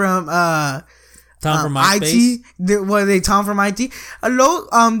 Tom from? Tom from MySpace? IT? What are they, Tom from IT? Hello,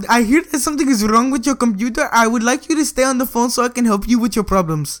 I hear that something is wrong with your computer. I would like you to stay on the phone so I can help you with your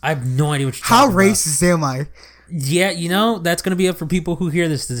problems. I have no idea what you're How talking about. racist am I? Yeah, that's going to be up for people who hear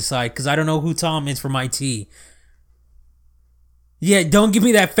this to decide, because I don't know who Tom is from IT. Yeah, don't give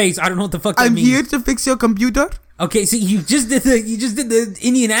me that face. I don't know what the fuck that means. I'm here to fix your computer. Okay, see, you just did the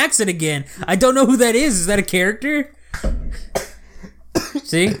Indian accent again. I don't know who that is. Is that a character?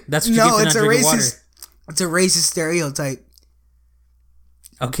 See, that's what you get for not drinking water. It's a racist stereotype.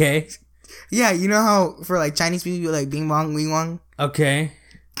 Okay. Yeah, you know how for like Chinese people, you're like bing bong, wing wong. Okay.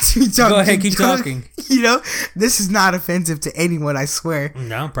 Go ahead, keep talking. You know, this is not offensive to anyone. I swear.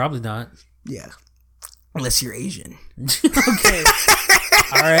 No, probably not. Yeah, unless you're Asian. Okay.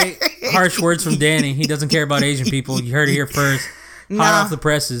 All right. Harsh words from Danny. He doesn't care about Asian people. You heard it here first. Hot off the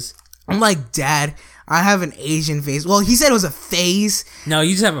presses. I'm like, Dad, I have an Asian face. Well, he said it was a phase. No,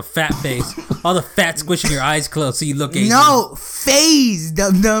 you just have a fat face. All the fat squishing your eyes closed so you look Asian. No, phase,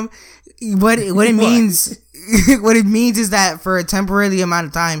 dum dum. What it means? What it means is that for a temporary amount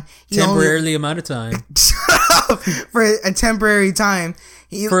of time. For a temporary time.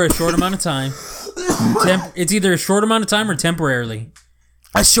 For a short amount of time. It's either a short amount of time or temporarily.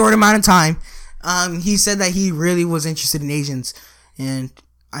 A short amount of time. He said that he really was interested in Asians, and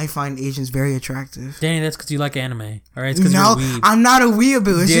I find Asians very attractive. Danny, that's because you like anime. All right, it's because you're a weeb. I'm not a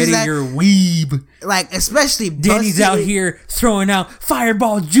weeaboo. It's Danny, you're a weeb. Like, especially Danny's out here throwing out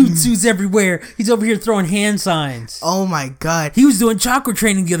fireball jutsus everywhere. He's over here throwing hand signs. Oh my god. He was doing chakra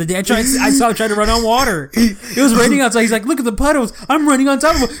training the other day. I saw him try to run on water. It was raining outside. He's like, look at the puddles. I'm running on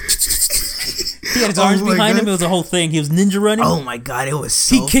top of them. He had his arms behind him. It was a whole thing. He was ninja running. Oh my god, it was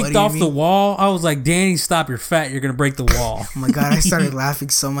so He kicked funny off the wall. I was like, Danny, stop. You're fat. You're going to break the wall. Oh my god, I started laughing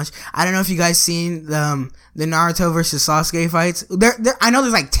so much. I don't know if you guys seen the Naruto versus Sasuke fights. I know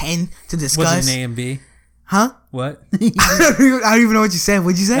there's like 10 to discuss. Was it an A and B? Huh? What? I don't even know what you said.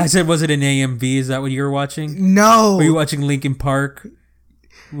 What'd you say? I said, was it an A and B? Is that what you were watching? No. Were you watching Linkin Park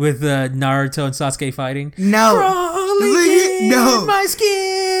with Naruto and Sasuke fighting? No. No. My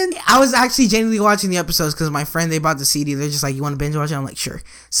skin. I was actually genuinely watching the episodes because my friend, they bought the CD. They're just like, you want to binge watch it? I'm like, sure.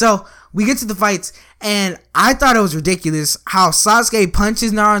 So we get to the fights, and I thought it was ridiculous how Sasuke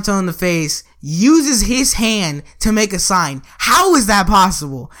punches Naruto in the face, uses his hand to make a sign. How is that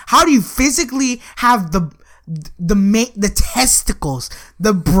possible? How do you physically have the testicles,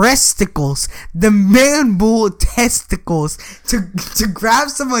 the breasticles, the man bull testicles to grab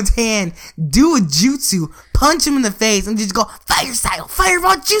someone's hand, do a jutsu, punch him in the face, and just go fire style,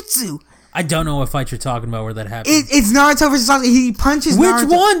 fireball jutsu? I don't know what fight you're talking about where that happened. It's Naruto versus Sasuke. He punches Naruto.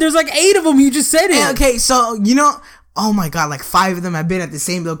 Which one? There's like 8 of them. You just said it. Okay, so oh my god, like 5 of them have been at the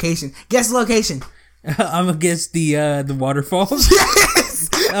same location. Guess the location. I'm gonna guess the waterfalls. Yes,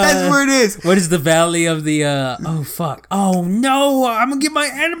 that's where it is. What is the valley of the? Oh fuck! Oh no! I'm gonna get my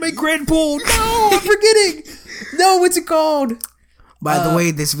anime cred pulled. No, I'm forgetting. No, what's it called? By the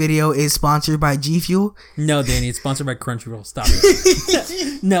way, this video is sponsored by G Fuel. No, Danny, it's sponsored by Crunchyroll. Stop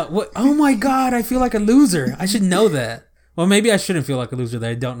it. No, what? Oh my god, I feel like a loser. I should know that. Well, maybe I shouldn't feel like a loser that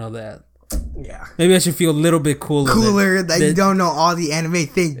I don't know that. Yeah. Maybe I should feel a little bit cooler. That you don't know all the anime.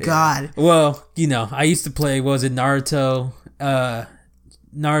 Thank God. Well, I used to play, Naruto,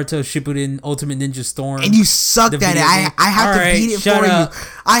 Naruto Shippuden Ultimate Ninja Storm. And you sucked at it. I have to beat it for you.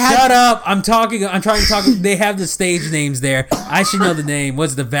 Shut up. I'm trying to talk. They have the stage names there. I should know the name.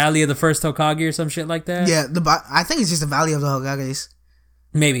 What's the Valley of the First Hokage or some shit like that? Yeah, I think it's just the Valley of the Hokages.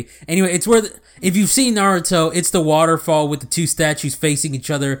 Maybe. Anyway, it's where if you've seen Naruto, it's the waterfall with the 2 statues facing each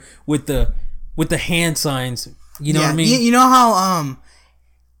other with the hand signs. You know what I mean? You know how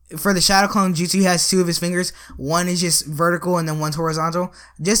for the Shadow Clone Jutsu, he has 2 of his fingers. One is just vertical and then one's horizontal.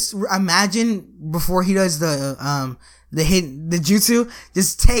 Just imagine before he does the jutsu,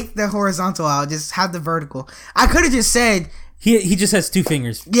 just take the horizontal out. Just have the vertical. I could have just said He just has two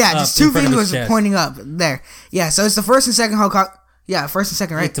fingers. Yeah, just two in front of his fingers chest. pointing up there. Yeah, so it's the first and second Hokage. Yeah, first and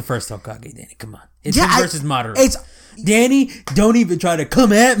second, right? It's the first Hokage, Danny. Come on. It's Yeah, him versus Madara. It's Danny, don't even try to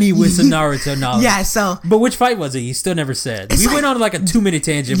come at me with some Naruto knowledge. yeah. So But which fight was it? You still never said. We went on like a 2-minute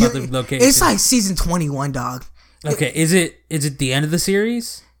tangent about the location. it's like season 21, dog. Okay, is it the end of the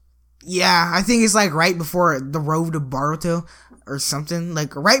series? Yeah, I think it's like right before the road to Boruto or something.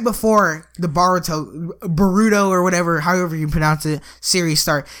 Like right before the Boruto or whatever, however you pronounce it, series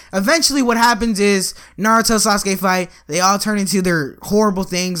start. Eventually what happens is Naruto Sasuke fight, they all turn into their horrible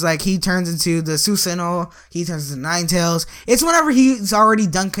things. Like he turns into the Susanoo, he turns into Ninetales. It's whenever he's already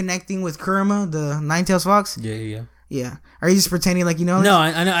done connecting with Kurama, the Ninetales fox. Yeah. Yeah. Are you just pretending like you know? No,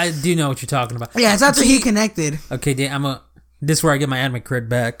 I know. I do know what you're talking about. Yeah, it's after he connected. Okay, Dan, this is where I get my anime cred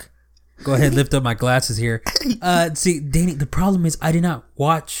back. Go ahead, lift up my glasses here. See, Danny, the problem is I did not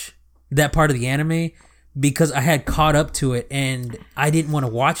watch that part of the anime because I had caught up to it and I didn't want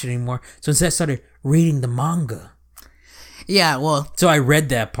to watch it anymore. So instead I started reading the manga. Yeah, well. So I read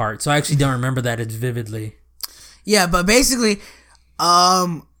that part. So I actually don't remember that as vividly. Yeah, but basically,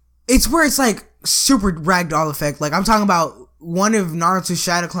 it's where it's like super ragdoll effect. Like I'm talking about one of Naruto's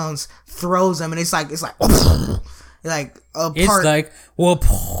shadow clones throws them and it's like like a It's part. like, well,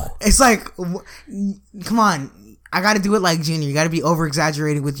 It's like, come on, I got to do it like Junior. You got to be over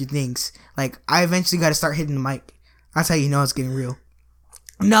exaggerating with your things. Like I eventually got to start hitting the mic. That's how you know it's getting real.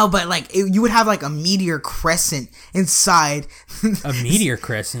 No, but like you would have like a meteor crescent inside. a meteor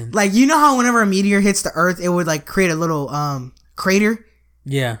crescent. Like you know how whenever a meteor hits the Earth, it would like create a little crater.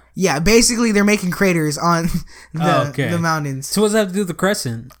 Yeah. Yeah, basically they're making craters on the mountains. So what does that have to do with the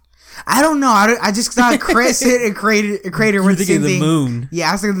crescent? I don't know. I just thought crescent and crater were the same thing. The moon. Yeah,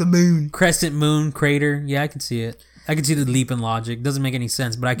 I was thinking the moon. Crescent, moon, crater. Yeah, I can see it. I can see the leap in logic. Doesn't make any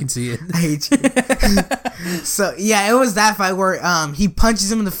sense, but I can see it. I hate you. So yeah, it was that fight where he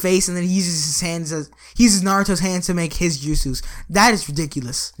punches him in the face and then he uses his hands he uses Naruto's hands to make his jutsus. That is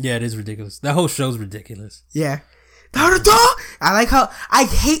ridiculous. Yeah, it is ridiculous. That whole show's ridiculous. Yeah. Naruto! I like how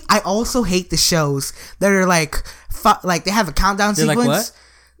I also hate the shows that are like they have a countdown They're sequence. like what?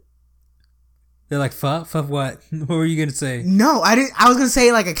 They're like fuff what? What were you gonna say? No, I didn't. I was gonna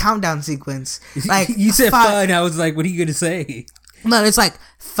say like a countdown sequence. Like you said fun. I was like, what are you gonna say? No, it's like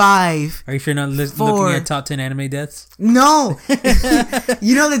 5. Are you sure not looking at top 10 anime deaths? No,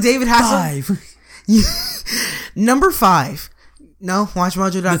 you know that David Hasselhoff. 5. Number 5. No,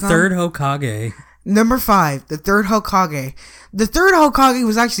 WatchMojo.com. The third Hokage. Number 5, the third Hokage. The third Hokage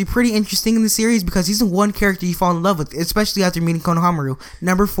was actually pretty interesting in the series because he's the one character you fall in love with, especially after meeting Konohamaru.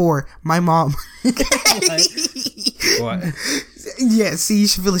 Number 4, my mom. What? Yeah, see, you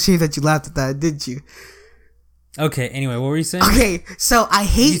should feel ashamed that you laughed at that, didn't you? Okay, anyway, what were you saying? Okay, so I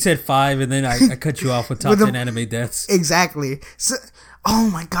hate... You said 5 and then I cut you off with top 10 anime deaths. Exactly. So, oh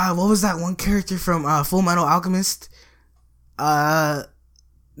my god, what was that one character from Full Metal Alchemist? Not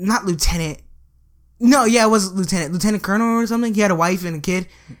Lieutenant. No, yeah, it was Lieutenant Colonel or something. He had a wife and a kid,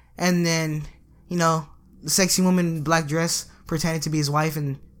 and then the sexy woman in black dress pretended to be his wife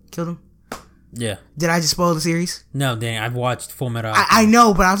and killed him. Yeah. Did I just spoil the series? No, Danny, I've watched Full Metal Alchemist. I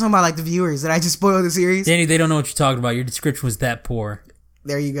know, but I'm talking about like the viewers. Did I just spoil the series? Danny, they don't know what you're talking about. Your description was that poor.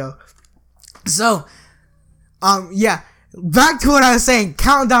 There you go. So, yeah. Back to what I was saying.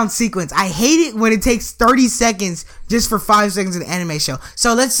 Countdown sequence. I hate it when it takes 30 seconds just for 5 seconds of the anime show.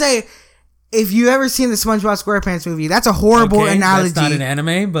 So let's say if you ever seen the SpongeBob SquarePants movie, that's a horrible analogy. That's not an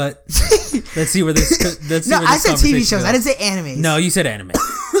anime, but let's see where this. No, I said TV shows. I didn't say animes. No, you said anime.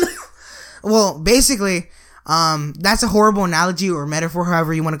 Well, basically, that's a horrible analogy or metaphor,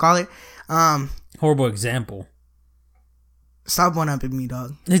 however you want to call it. Horrible example. Stop one-upping me,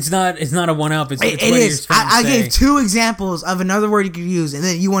 dog. It's not a one-up. It's it is. I gave 2 examples of another word you could use, and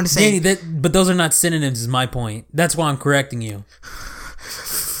then you want to say... Danny, but those are not synonyms is my point. That's why I'm correcting you.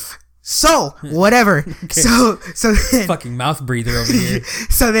 So, whatever. Okay. So then... Fucking mouth breather over here.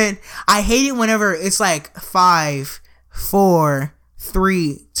 So then, I hate it whenever it's like 5, 4,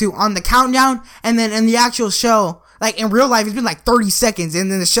 3, 2 on the countdown, and then in the actual show, like in real life, it's been like 30 seconds,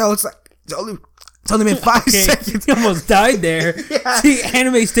 and then the show, it's like... It's only been 5 seconds. You almost died there. Yeah. See,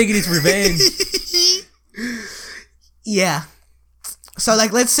 anime's taking its revenge. Yeah. So,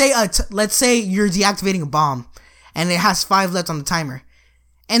 like, let's say you're deactivating a bomb, and it has 5 left on the timer.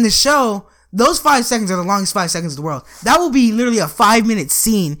 And the show, those 5 seconds are the longest 5 seconds in the world. That will be literally a 5-minute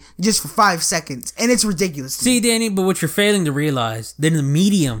scene just for 5 seconds, and it's ridiculous. See, Danny, but what you're failing to realize, then the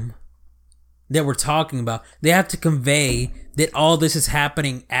medium that we're talking about, they have to convey that all this is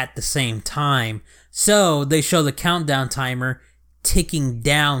happening at the same time. So they show the countdown timer ticking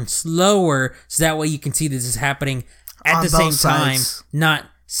down slower, so that way you can see this is happening at On the same both time, sides. not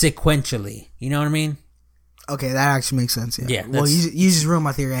sequentially. You know what I mean? Okay, that actually makes sense. Yeah. Yeah, Well, you just ruined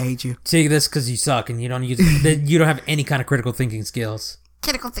my theory. I hate you. See, this because you suck and you don't use you don't have any kind of critical thinking skills.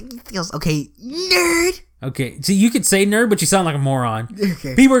 Critical thinking skills. Okay, nerd. Okay, so you could say nerd, but you sound like a moron.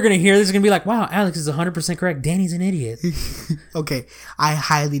 Okay. People are gonna hear this and gonna be like, "Wow, Alex is 100% correct. Danny's an idiot." Okay, I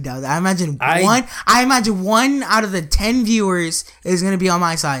highly doubt that. I imagine one out of the 10 viewers is gonna be on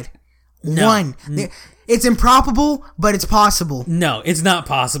my side. No. One. It's improbable, but it's possible. No, it's not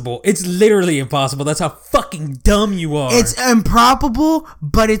possible. It's literally impossible. That's how fucking dumb you are. It's improbable,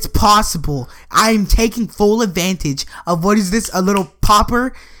 but it's possible. I'm taking full advantage of what is this? A little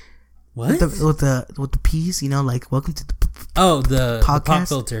popper what? with the peas, you know, like welcome to the the pop podcast?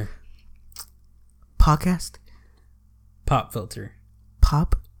 filter. Podcast. Pop filter.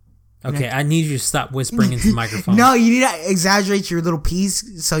 Pop. Okay, I need you to stop whispering into the microphone. No, you need to exaggerate your little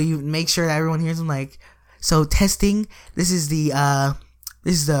peas so you make sure that everyone hears them. Like, so testing. This is the.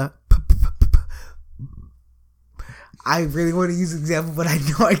 I really want to use an example, but I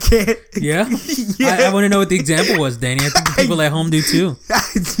know I can't. Yeah? Yeah. I want to know what the example was, Danny. I think the people at home do too.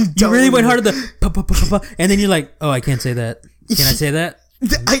 You Don't really went hard at the and then you're like, oh, I can't say that. Can I say that?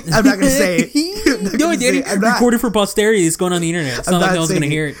 I'm not gonna say it. No, Danny, record it for posterity. It's going on the internet. It's not like no one's gonna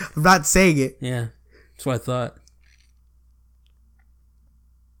hear it. I'm not saying it. Yeah, that's what I thought.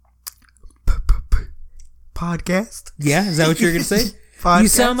 Podcast. Yeah, is that what you were gonna say? Podcast? You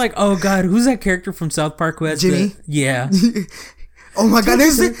sound like, oh god, who's that character from South Park who has Jimmy? Yeah. Oh my god,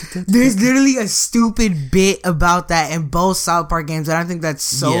 there's literally a stupid bit about that in both South Park games, and I think that's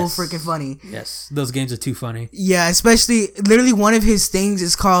so Yes. freaking funny. Yes, those games are too funny. Yeah, especially literally one of his things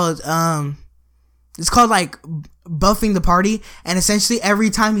is called like buffing the party, and essentially every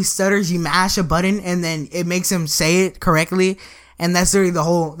time he stutters, you mash a button, and then it makes him say it correctly, and that's literally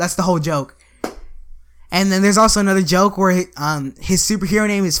the whole joke. And then there's also another joke where his superhero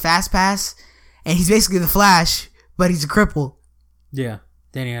name is Fast Pass, and he's basically the Flash, but he's a cripple. Yeah,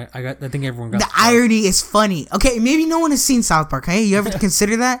 Danny, I think everyone got The irony is funny. Okay, maybe no one has seen South Park. Hey, you ever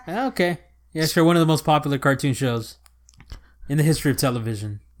consider that? Okay, yeah, sure. One of the most popular cartoon shows in the history of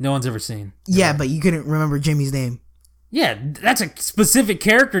television. No one's ever seen. Yeah, but you couldn't remember Jimmy's name. Yeah, that's a specific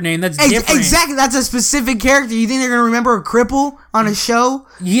character name. That's different. Exactly, that's a specific character. You think they're gonna remember a cripple on a show?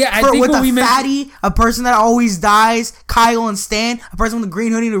 Yeah, I think with what a we meant. fatty, a person that always dies, Kyle and Stan, a person with a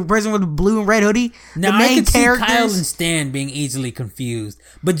green hoodie, and a person with a blue and red hoodie. Now the I main could see characters. Kyle and Stan being easily confused,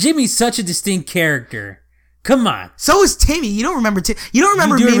 but Jimmy's such a distinct character. Come on. So is Timmy. You don't remember Timmy. You don't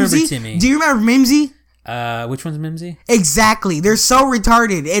remember do Mimsy. remember Timmy. Do you remember Mimsy? Which one's Mimsy? Exactly. They're so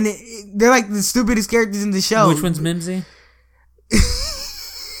retarded, and they're like the stupidest characters in the show. Which one's Mimsy?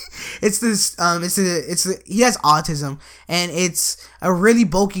 It's this he has autism, and it's a really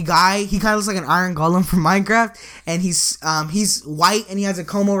bulky guy. He kind of looks like an Iron Golem from Minecraft, and he's white, and he has a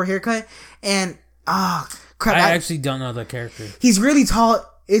comb over haircut, and crap, I actually don't know the character. he's really tall.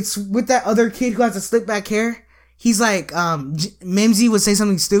 It's with that other kid who has a slick back hair. He's like Mimsy would say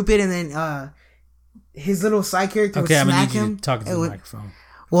something stupid, and then his little side character would Okay, I'm gonna smack need you him. to talk into the microphone.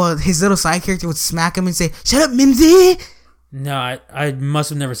 Well, his little side character would smack him and say, "Shut up, Mimsy!" No, I must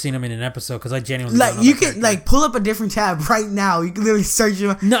have never seen him in an episode because I genuinely Like don't know you that can character. like pull up a different tab right now. You can literally search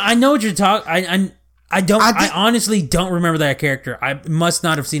him. No, I know what you're talking. I honestly don't remember that character. I must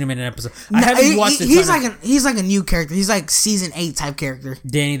not have seen him in an episode. I haven't watched it. He's like a new character. He's like season 8 type character.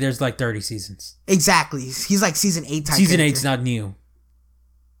 Danny, there's like 30 seasons. Exactly. He's like season 8 type. Season character. 8's not new.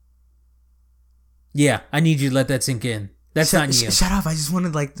 Yeah, I need you to let that sink in. That's not new. Shut up! I just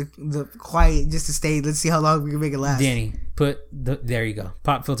wanted like the quiet just to stay. Let's see how long we can make it last. Danny, there you go.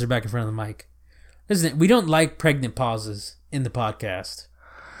 Pop filter back in front of the mic. Listen, we don't like pregnant pauses in the podcast.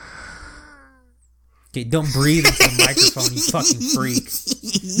 Okay, don't breathe into the microphone, you fucking freak.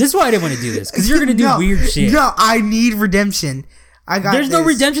 This is why I didn't want to do this, because you're gonna do weird shit. No, I need redemption. There's no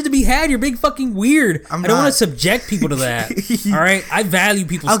redemption to be had. You're big fucking weird. I don't want to subject people to that. All right, I value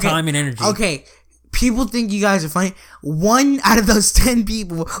people's time and energy. Okay. People think you guys are funny. 1 out of those 10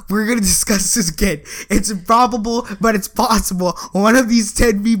 people, we're going to discuss this again. It's improbable, but it's possible. One of these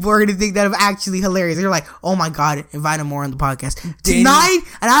 10 people are going to think that I'm actually hilarious. They're like, oh my God, invite him more on the podcast. Danny, 9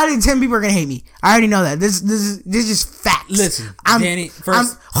 and out of 10 people are going to hate me. I already know that. This is just facts. Listen, Danny,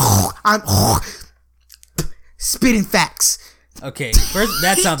 first. I'm spitting facts. Okay, first,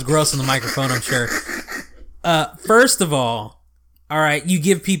 that sounds gross on the microphone, I'm sure. First of all right, you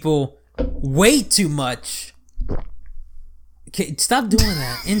give people way too much. Okay, stop doing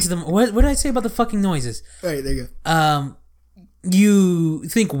that into them. What did I say about the fucking noises? All right, there you go. You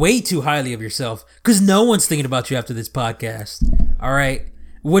think way too highly of yourself because no one's thinking about you after this podcast. All right,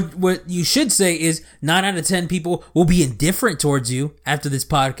 What you should say is 9 out of 10 people will be indifferent towards you after this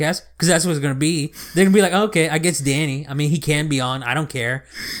podcast, because that's what it's going to be. They're going to be like, okay, I guess Danny. I mean, he can be on. I don't care.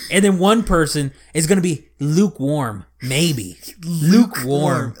 And then one person is going to be lukewarm. Maybe.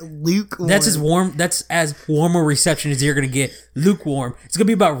 Lukewarm. That's as warm. That's as warm a reception as you're going to get. Lukewarm. It's going to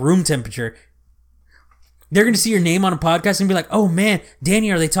be about room temperature. They're going to see your name on a podcast and be like, oh man, Danny,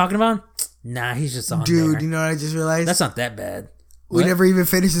 are they talking about him? Nah, he's just on Dude, there. you know what I just realized? That's not that bad. We never even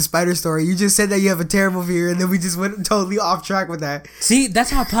finished the spider story. You just said that you have a terrible fear, and then we just went totally off track with that. See, that's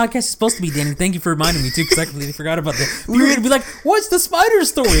how a podcast is supposed to be, Danny. Thank you for reminding me, too, because I completely forgot about that. We were going to be like, what's the spider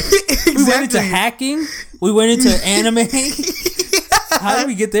story? Exactly. We went into hacking. We went into anime. How did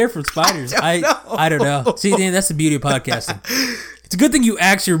we get there from spiders? I don't know. See, Danny, that's the beauty of podcasting. It's a good thing you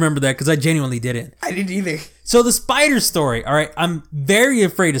actually remember that, because I genuinely didn't. I didn't either. So the spider story, all right, I'm very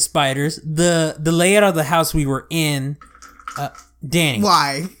afraid of spiders. The layout of the house we were in... Danny.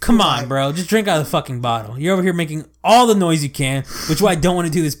 Why? Come on, bro. Just drink out of the fucking bottle. You're over here making all the noise you can, which is why I don't want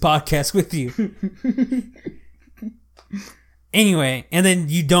to do this podcast with you. Anyway, and then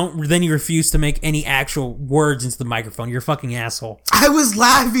you refuse to make any actual words into the microphone. You're a fucking asshole. I was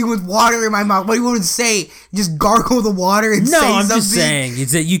laughing with water in my mouth. What do you want to say? Just gargle the water and say something? No, I'm just saying.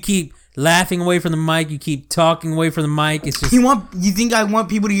 It's that you keep laughing away from the mic. You keep talking away from the mic. It's just... You think I want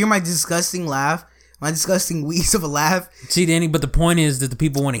people to hear my disgusting laugh? My disgusting wheeze of a laugh. See, Danny, but the point is that the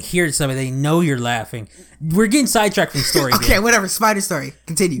people want to hear something. They know you're laughing. We're getting sidetracked from the story. Okay, whatever. Spider story.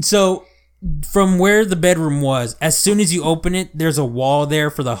 Continue. So, from where the bedroom was, as soon as you open it, there's a wall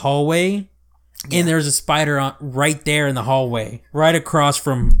there for the hallway. Yeah. And there's a spider right there in the hallway. Right across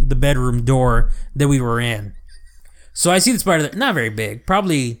from the bedroom door that we were in. So I see the spider there. Not very big.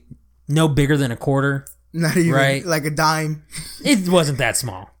 Probably no bigger than a quarter. Not even right? Like a dime. It wasn't that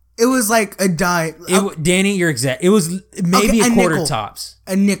small. It was like a dime. Danny, you're exact. It was maybe a quarter nickel. tops.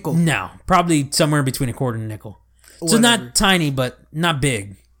 A nickel. No, probably somewhere between a quarter and a nickel. So not tiny, but not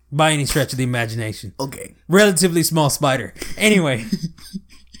big by any stretch of the imagination. Okay. Relatively small spider. Anyway.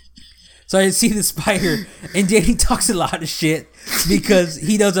 So I see the spider, and Danny talks a lot of shit because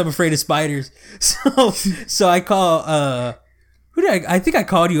he knows I'm afraid of spiders. So I call, I think I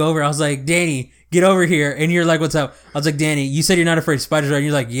called you over. I was like, Danny, get over here. And you're like, what's up? I was like, Danny, you said you're not afraid of spiders, right? And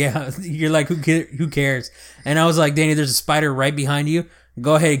you're like, yeah. You're like, who cares? And I was like, Danny, there's a spider right behind you.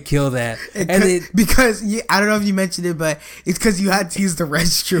 Go ahead and kill that. Because I don't know if you mentioned it, but it's because you had to use the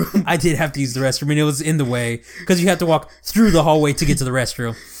restroom. I did have to use the restroom, and it was in the way because you have to walk through the hallway to get to the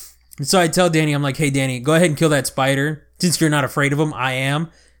restroom. And so I tell Danny, I'm like, hey, Danny, go ahead and kill that spider. Since you're not afraid of him, I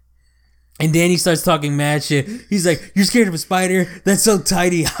am. And Danny starts talking mad shit. He's like, you're scared of a spider? That's so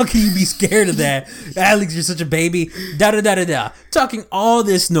tiny. How can you be scared of that? Alex, you're such a baby. Da-da-da-da-da. Talking all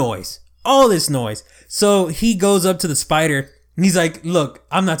this noise. So he goes up to the spider, and he's like, look,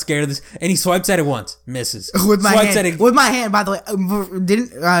 I'm not scared of this. And he swipes at it once. Misses. With my hand, by the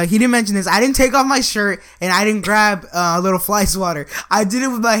way. He didn't mention this. I didn't take off my shirt, and I didn't grab a little fly swatter. I did it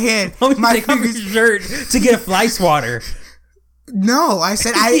with my hand. Take off your shirt to get a fly swatter. No, I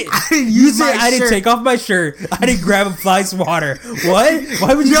said I didn't use my shirt. I didn't take off my shirt. I didn't grab a fly swatter. What?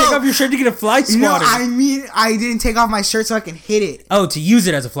 Why would you take off your shirt to get a fly swatter? No, I mean I didn't take off my shirt so I can hit it. Oh, to use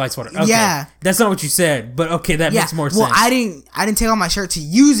it as a fly swatter. Okay. Yeah. That's not what you said, but okay, that makes more sense. Well, I didn't take off my shirt to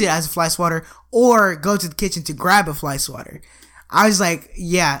use it as a fly swatter or go to the kitchen to grab a fly swatter. I was like,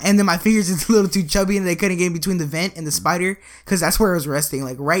 yeah, and then my fingers is a little too chubby and they couldn't get in between the vent and the spider because that's where it was resting,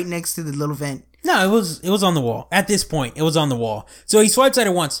 like right next to the little vent. No, it was on the wall. At this point, it was on the wall. So he swipes at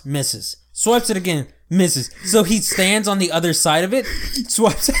it once, misses. Swipes it again, misses. So he stands on the other side of it,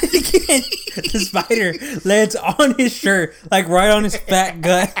 swipes at it again. The spider lands on his shirt, like right on his fat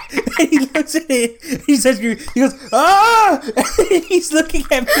gut. And he looks at it. He says, he goes, ah! And he's looking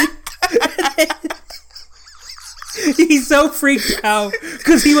at me. He's so freaked out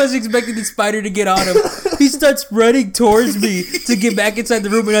because he wasn't expecting the spider to get on him. He starts running towards me to get back inside the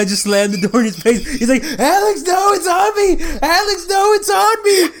room, and I just slammed the door in his face. He's like, Alex, no, it's on me! Alex, no, it's on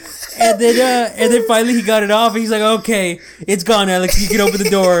me! And then finally he got it off, and he's like, okay, it's gone, Alex, you can open the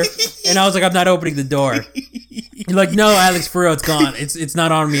door. And I was like, I'm not opening the door. You're like, no, Alex, for real, it's gone. It's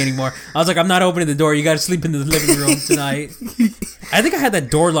not on me anymore. I was like, I'm not opening the door. You got to sleep in the living room tonight. I think I had that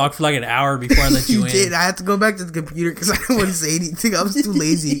door locked for like an hour before I let you in. You did. I had to go back to the computer because I didn't want to say anything. I was too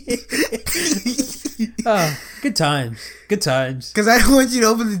lazy. Oh, good times. Good times. Because I don't want you to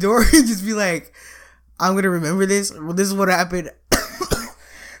open the door and just be like, I'm going to remember this. Well, this is what happened.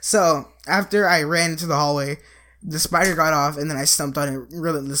 So, after I ran into the hallway, the spider got off, and then I stumped on it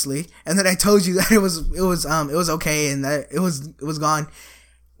relentlessly. And then I told you that it was okay and that it was gone.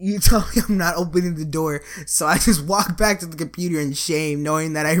 You tell me I'm not opening the door, so I just walk back to the computer in shame,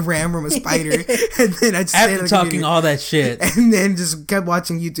 knowing that I ran from a spider, and then I just after talking all that shit, and then just kept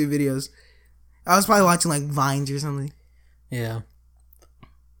watching YouTube videos. I was probably watching like Vines or something. Yeah,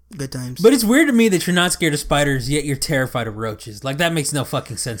 good times. But it's weird to me that you're not scared of spiders, yet you're terrified of roaches. Like that makes no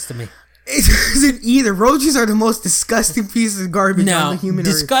fucking sense to me. It doesn't either. Roaches are the most disgusting piece of garbage on the human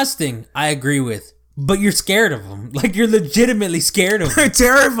disgusting, earth. I agree with. But you're scared of them. Like, you're legitimately scared of them. They're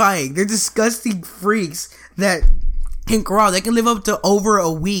terrifying. They're disgusting freaks that can crawl. They can live up to over a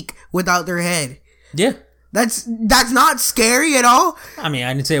week without their head. Yeah. That's not scary at all. I mean,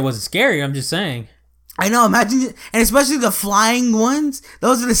 I didn't say it wasn't scary. I'm just saying. I know. Imagine, and especially the flying ones.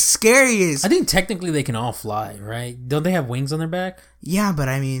 Those are the scariest. I think technically they can all fly, right? Don't they have wings on their back? Yeah, but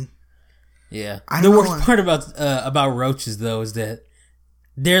I mean... Yeah. The worst part about roaches, though, is that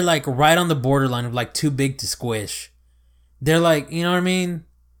they're like right on the borderline of like too big to squish. They're like, you know what I mean?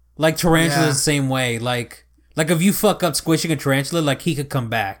 Like tarantulas the same way. Like if you fuck up squishing a tarantula, like he could come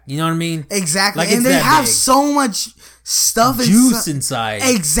back. You know what I mean? Exactly. Like, and they have so much stuff juice inside.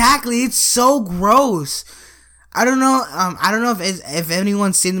 Exactly. It's so gross. I don't know. I don't know if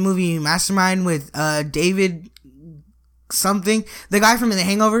anyone's seen the movie Mastermind with David something, the guy from The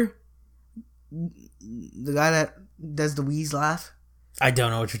Hangover, the guy that does the wheeze laugh. I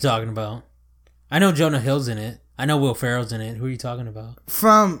don't know what you're talking about. I know Jonah Hill's in it. I know Will Ferrell's in it. Who are you talking about?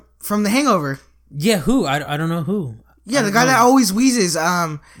 From The Hangover. Yeah, who? I don't know who. Yeah, the guy that always wheezes.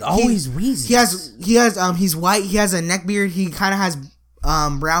 Always wheezes. He's white. He has a neck beard. He kind of has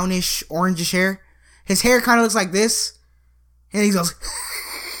brownish, orangish hair. His hair kind of looks like this, and he goes.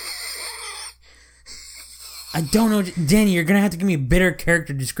 I don't know, Danny. You're gonna have to give me a better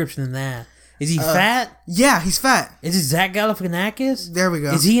character description than that. Is he fat? Yeah, he's fat. Is it Zach Galifianakis? There we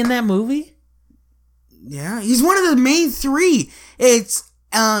go. Is he in that movie? Yeah, he's one of the main three. It's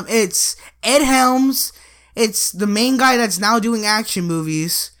Ed Helms. It's the main guy that's now doing action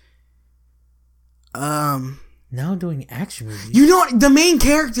movies. Now doing action movies. You know the main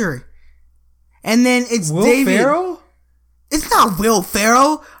character, and then it's Will David. Ferrell? It's not Will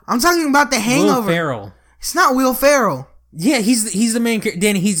Ferrell. I'm talking about The Hangover. Will Ferrell. It's not Will Ferrell. Yeah, he's the main character.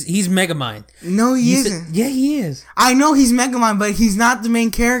 Danny, he's Megamind. No, he isn't. Yeah, he is. I know he's Megamind, but he's not the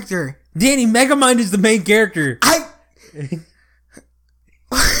main character. Danny, Megamind is the main character.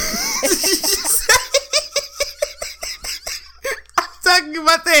 Talking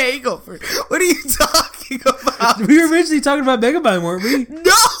about The Hangover. What are you talking about? We were originally talking about Megamind, weren't we?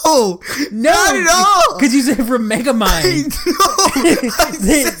 No, not at all. Because you said from Megamind.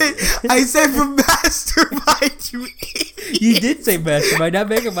 I said from Mastermind. You idiot. You did say Mastermind, not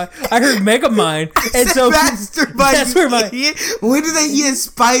Megamind. I heard Megamind, and so Mastermind. That's where my idiot. When did they eat a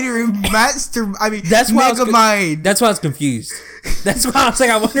spider in Mastermind? I mean, that's why Megamind. That's why I was confused. That's why I was like,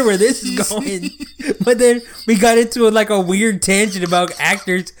 I wonder where this is going. But then we got into a weird tangent about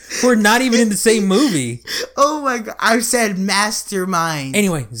actors who are not even in the same movie. Oh my god! I said Mastermind.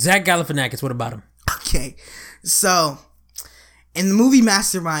 Anyway, Zach Galifianakis. What about him? Okay, so in the movie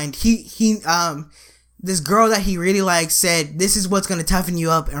Mastermind, he this girl that he really liked said, "This is what's gonna toughen you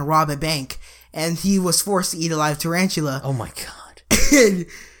up and rob a bank," and he was forced to eat a live tarantula. Oh my god! And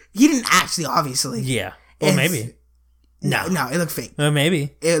he didn't actually, obviously. Yeah, or maybe. No, it looked fake.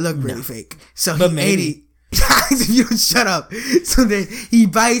 Maybe. It looked really fake. So he ate it. You don't shut up. So then he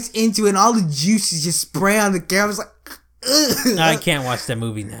bites into it and all the juices just spray on the camera. It's like, ugh. I can't watch that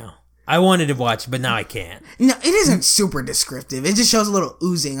movie now. I wanted to watch it, but now I can't. No, it isn't super descriptive. It just shows a little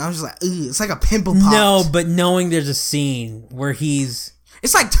oozing. I was just like, ugh. It's like a pimple pop. No, but knowing there's a scene where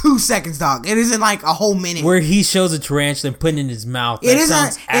it's like 2 seconds, dog. It isn't like a whole minute. Where he shows a tarantula and putting it in his mouth. It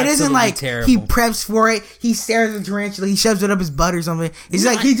isn't like terrible. He preps for it. He stares at the tarantula. He shoves it up his butt or something. It's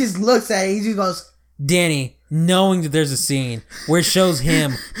like he just looks at it. He just goes. Danny, knowing that there's a scene where it shows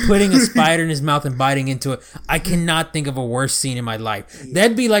him putting a spider in his mouth and biting into it, I cannot think of a worse scene in my life.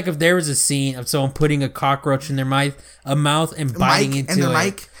 That'd be like if there was a scene of someone putting a cockroach in their mouth and biting into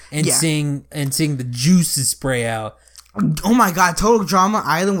it and seeing the juices spray out. Oh my god, Total Drama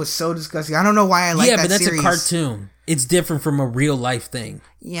Island was so disgusting. I don't know why I like that series. Yeah, but that's a cartoon. It's different from a real life thing.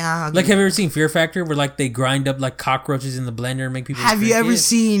 Yeah. Like, have you ever seen Fear Factor where they grind up cockroaches in the blender and make people Have you ever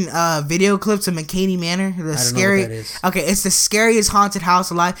seen video clips of McCaney Manor? I don't know what that is. Okay, it's the scariest haunted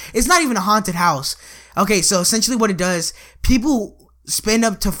house alive. It's not even a haunted house. Okay, so essentially what it does, people spend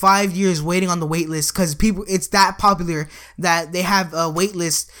up to 5 years waiting on the wait list because it's that popular that they have a wait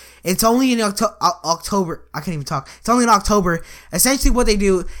list. It's only in October. I can't even talk. It's only in October. Essentially what they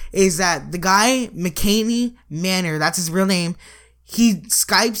do is that the guy, McCaney Manor, that's his real name, he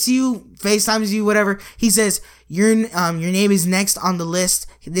Skypes you, FaceTimes you, whatever. He says your name is next on the list.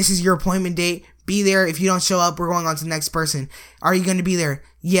 This is your appointment date. Be there. If you don't show up, we're going on to the next person. Are you going to be there?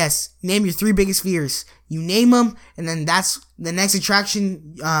 Yes. Name your 3 biggest fears. You name them, and then that's the next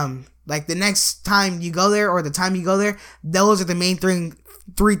attraction. Like the next time you go there or the time you go there, those are the main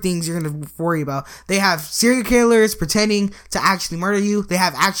 3 things you're going to worry about. They have serial killers pretending to actually murder you. They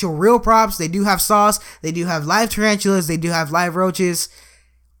have actual real props. They do have sauce. They do have live tarantulas. They do have live roaches.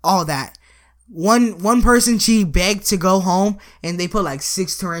 All that. One person, she begged to go home, and they put like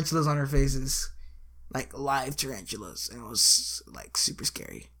 6 tarantulas on her faces. Like live tarantulas. And it was like super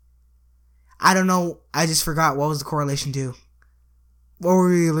scary. I don't know. I just forgot what was the correlation to. What were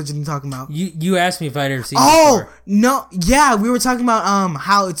we originally talking about? You asked me if I'd ever seen it before. No. Yeah, we were talking about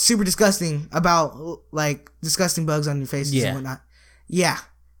how it's super disgusting, about like disgusting bugs on your faces and whatnot. Yeah.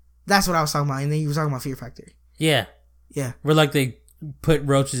 That's what I was talking about. And then you were talking about Fear Factor. Yeah. Yeah. Where like they put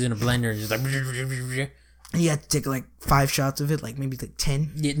roaches in a blender and just like... You have to take like 5 shots of it, like maybe like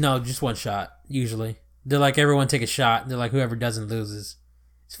 10. Yeah, no, just 1 shot, usually. They're like, everyone take a shot. They're like, whoever doesn't loses.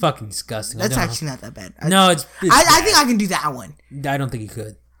 It's fucking disgusting. That's actually not that bad. No, it's I think I can do that one. I don't think you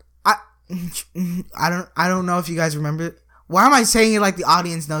could. I don't know if you guys remember it. Why am I saying it like the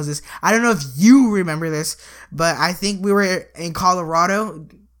audience knows this? I don't know if you remember this, but I think we were in Colorado.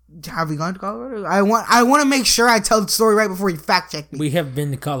 Have we gone to Colorado? I want to make sure I tell the story right before you fact check me. We have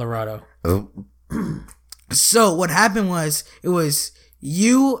been to Colorado. Oh. So what happened was, it was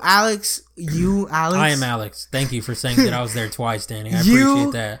you, Alex. I am Alex. Thank you for saying that I was there twice, Danny. I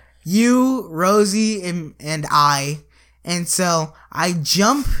appreciate that. You, Rosie, and I. And so I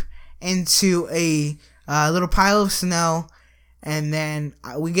jump into a little pile of snow, and then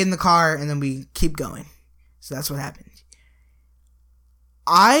we get in the car, and then we keep going. So that's what happened.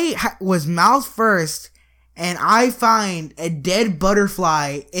 I was mouth first, and I find a dead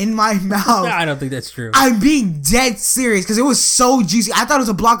butterfly in my mouth. I don't think that's true. I'm being dead serious because it was so juicy. I thought it was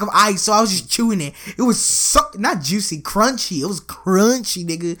a block of ice, so I was just chewing it. It was so, not juicy, crunchy. It was crunchy,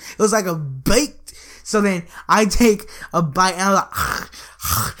 nigga. It was like a baked. So then I take a bite, and I'm like,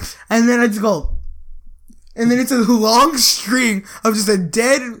 and then I just go, and then it's a long string of just a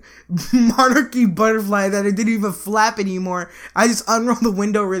dead monarchy butterfly that it didn't even flap anymore. I just unrolled the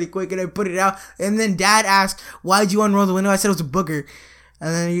window really quick and I put it out. And then Dad asked, "Why'd you unroll the window?" I said it was a booger.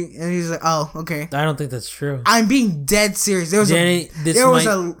 And then he's like, "Oh, okay." I don't think that's true. I'm being dead serious. There was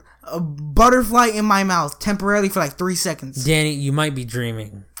a butterfly in my mouth temporarily for like 3 seconds. Danny, you might be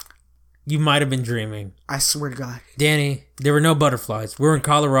dreaming. You might have been dreaming. I swear to God. Danny, there were no butterflies. We're in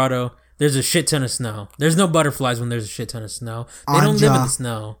Colorado. There's a shit ton of snow. There's no butterflies when there's a shit ton of snow. They don't live in the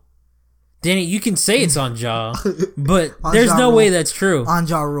snow. Danny, you can say it's on Jaw, but there's no way that's true. On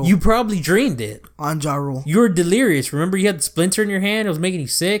Jaw rule. You probably dreamed it. On Jaw rule. You were delirious. Remember you had the splinter in your hand? It was making you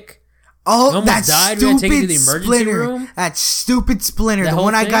sick. Oh, that died. We had to take you to the emergency splinter. Room. That stupid splinter. The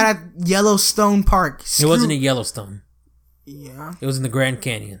one I got at Yellowstone Park. It wasn't in Yellowstone. Yeah. It was in the Grand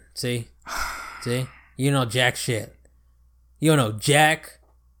Canyon. See? See? You know jack shit. You don't know jack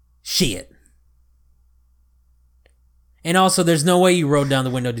shit. And also, there's no way you rolled down the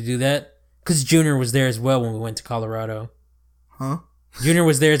window to do that. Because Junior was there as well when we went to Colorado. Huh? Junior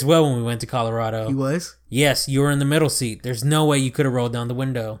was there as well when we went to Colorado. He was? Yes, you were in the middle seat. There's no way you could have rolled down the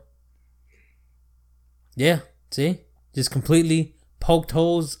window. Yeah, see? Just completely poked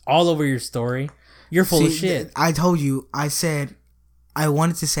holes all over your story. You're full of shit. I told you. I said I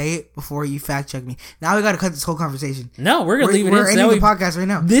wanted to say it before you fact check me. Now we got to cut this whole conversation. No, we're gonna leave it in. We're ending the podcast right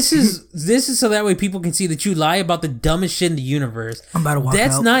now. This is so that way people can see that you lie about the dumbest shit in the universe. I'm about to walk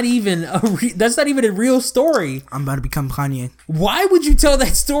That's out. not even a real story. I'm about to become Kanye. Why would you tell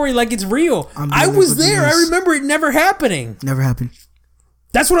that story like it's real? I was there. Genius. I remember it never happening. Never happened.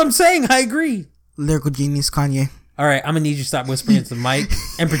 That's what I'm saying. I agree. Lyrical genius Kanye. All right, I'm gonna need you to stop whispering into the mic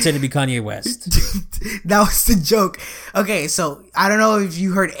and pretend to be Kanye West. That was the joke. Okay, so I don't know if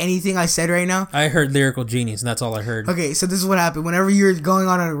you heard anything I said right now. I heard lyrical genius, and that's all I heard. Okay, so this is what happened. Whenever you're going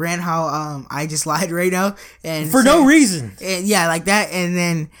on a rant, how I just lied right now, and for no reason. And yeah, like that. And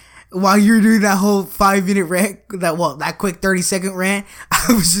then while you're doing that whole 5-minute rant, that quick 30-second rant, I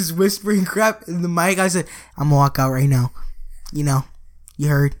was just whispering crap in the mic. I said, "I'm gonna walk out right now." You know, you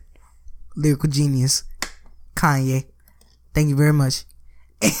heard lyrical genius. Kanye, thank you very much.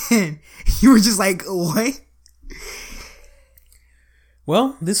 And you were just like, what?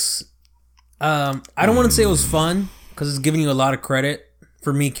 Well, this, I don't want to say it was fun because it's giving you a lot of credit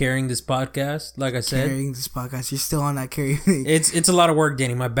for me carrying this podcast. Like I said, carrying this podcast, you're still on that carry. It's a lot of work,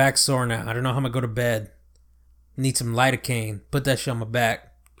 Danny. My back's sore now. I don't know how I'm gonna go to bed. Need some lidocaine. Put that shit on my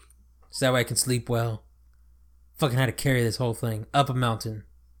back so that way I can sleep well. Fucking had to carry this whole thing up a mountain,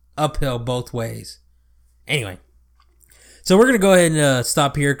 uphill both ways. Anyway, so we're gonna go ahead and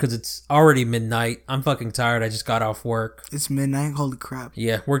stop here because it's already midnight. I'm fucking tired. I just got off work. It's midnight. Holy crap!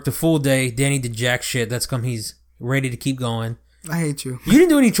 Yeah, worked a full day. Danny did jack shit. That's come. He's ready to keep going. I hate you. You didn't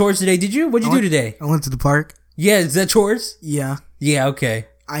do any chores today, did you? What'd you do today? I went to the park. Yeah, is that chores? Yeah. Yeah, okay.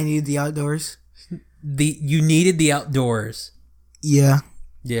 I needed the outdoors. You needed the outdoors. Yeah.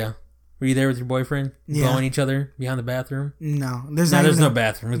 Yeah. Were you there with your boyfriend? Yeah. Blowing each other behind the bathroom? No. There's no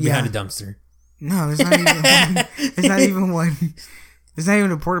bathroom. It's behind a dumpster. No, there's not even one. There's not even one. There's not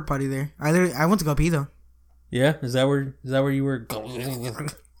even a porta potty there. I went to go pee though. Yeah? Is that where you were?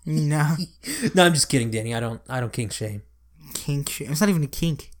 No. No, I'm just kidding, Danny. I don't kink shame. Kink shit. It's not even a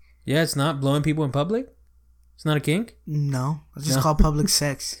kink. Yeah, it's not blowing people in public? It's not a kink? No. It's just called public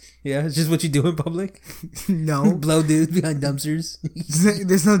sex. Yeah, it's just what you do in public? No. Blow dudes behind dumpsters?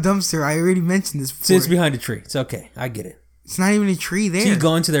 There's no dumpster. I already mentioned this before. So it's behind a tree. It's okay. I get it. It's not even a tree there. So you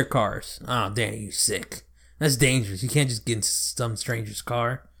go into their cars. Oh, Danny, you sick. That's dangerous. You can't just get into some stranger's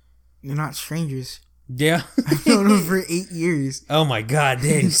car. They're not strangers. Yeah. I've known them for 8 years. Oh my God,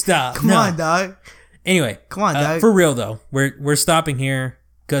 Danny, stop. Come on, dog. Anyway. Come on, dog. For real though, we're stopping here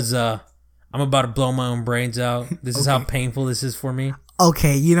because I'm about to blow my own brains out. This is how painful this is for me.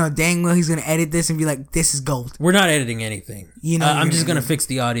 Okay, you know dang well he's gonna edit this and be like, "This is gold." We're not editing anything. You know, I'm just gonna fix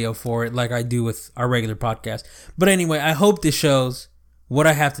the audio for it like I do with our regular podcast. But anyway, I hope this shows what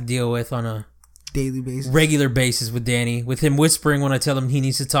I have to deal with on a daily basis, regular basis with Danny, with him whispering when I tell him he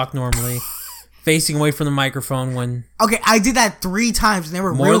needs to talk normally, facing away from the microphone when. Okay, I did that 3 times and they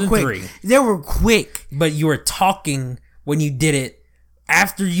were more real than quick. 3. They were quick. But you were talking when you did it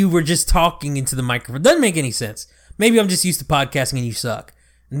after you were just talking into the microphone. Doesn't make any sense. Maybe I'm just used to podcasting and you suck.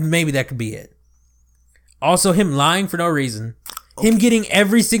 Maybe that could be it. Also, him lying for no reason. Okay. Him getting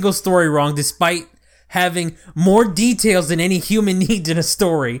every single story wrong despite having more details than any human needs in a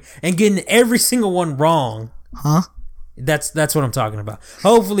story and getting every single one wrong. Huh? That's what I'm talking about.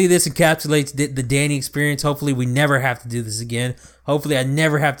 Hopefully this encapsulates the Danny experience. Hopefully we never have to do this again. Hopefully I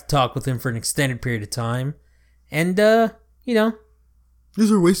never have to talk with him for an extended period of time. And, you know.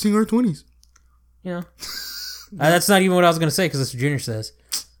 These are wasting our 20s. You know. That's not even what I was going to say because that's what Junior says.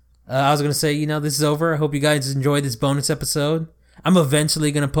 I was going to say, you know, this is over. I hope you guys enjoyed this bonus episode. I'm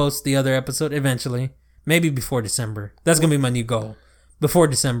eventually going to post the other episode. Eventually. Maybe before December. That's going to be my new goal. Before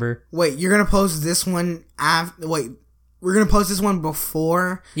December. Wait, you're going to post this one after... Wait, we're going to post this one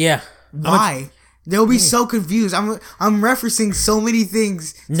before? Yeah. Why? They'll be so confused. I'm referencing so many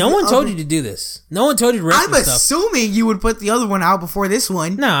things. No one told you to do this. No one told you to reference I'm stuff. assuming you would put the other one out before this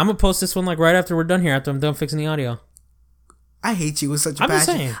one. No, I'm going to post this one like right after we're done here. After I'm done fixing the audio. I hate you with such a I'm just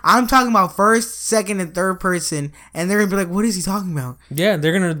passion. saying. I'm talking about first, second, and third person, and they're gonna be like, "What is he talking about?" Yeah,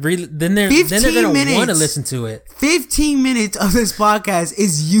 they're gonna then they're gonna want to listen to it. 15 minutes of this podcast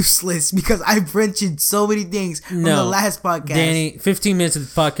is useless because I mentioned so many things from the last podcast. Danny, 15 minutes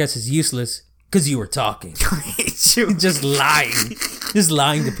of the podcast is useless because you were talking. I hate you. Just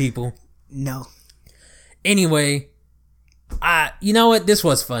lying to people. No. Anyway. You know what? This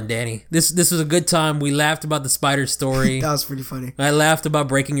was fun, Danny. This was a good time. We laughed about the spider story. That was pretty funny. I laughed about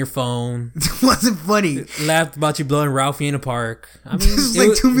breaking your phone. It wasn't funny. Laughed about you blowing Ralphie in a park. I mean, this was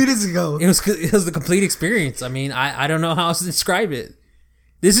like 2 minutes ago. It was the complete experience. I mean, I don't know how else to describe it.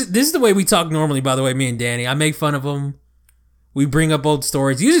 This is the way we talk normally. By the way, me and Danny. I make fun of them. We bring up old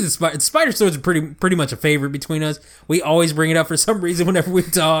stories. Usually the spider stories are pretty much a favorite between us. We always bring it up for some reason whenever we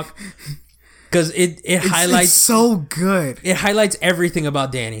talk. Because it highlights... It's so good. It highlights everything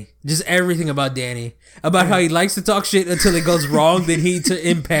about Danny. Just everything about Danny. About how he likes to talk shit until it goes wrong, then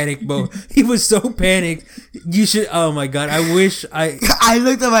in panic mode. He was so panicked. You should... Oh my God. I wish I... I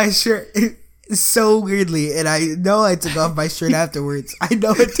looked at my shirt so weirdly, and I know I took off my shirt afterwards. I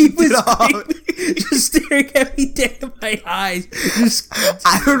know it took it off. Just staring at me dead in my eyes. Just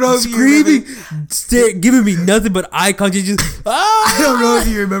I don't know if screaming, giving me nothing but eye contact. Just, I don't know if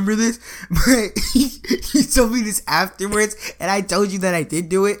you remember this, but he told me this afterwards, and I told you that I did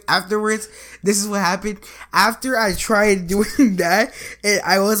do it afterwards. This is what happened. After I tried doing that, and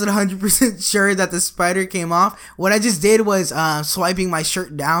I wasn't 100% sure that the spider came off, what I just did was swiping my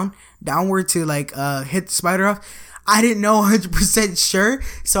shirt downward to like hit the spider off. I didn't know 100% sure,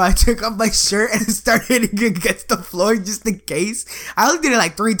 so I took off my shirt and started hitting against the floor just in case. I looked at it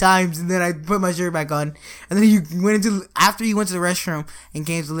like 3 times, and then I put my shirt back on. And then after you went to the restroom and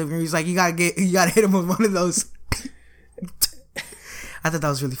came to the living room, he's like, you gotta hit him with one of those. I thought that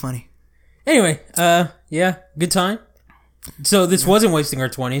was really funny. Anyway, yeah, good time. So this wasn't wasting our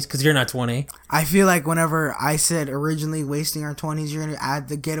 20s because you're not 20. I feel like whenever I said originally wasting our 20s, you're going to add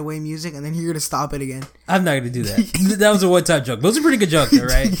the getaway music and then you're going to stop it again. I'm not going to do that. That was a one-time joke. Those are pretty good jokes, though,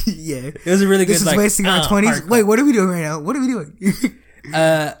 right? Yeah. It was a really good, This is wasting our 20s. Wait, what are we doing right now? What are we doing?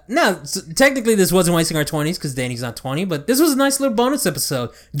 No, so technically this wasn't wasting our 20s because Danny's not 20, but this was a nice little bonus episode.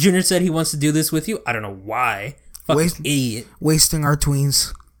 Junior said he wants to do this with you. I don't know why. Fucking idiot. Wasting our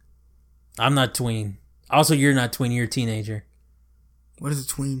tweens. I'm not tween. Also, you're not tween. You're a teenager. What is a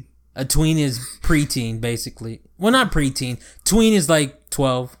tween? A tween is preteen, basically. Well, not preteen. Tween is like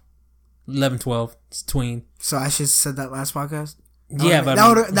 12. 11, 12. It's tween. So I should have said that last podcast? Yeah, but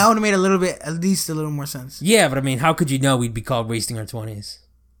that would have made a little bit, at least a little more sense. Yeah, but I mean, how could you know we'd be called wasting our 20s?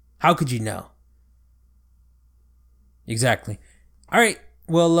 How could you know? Exactly. All right.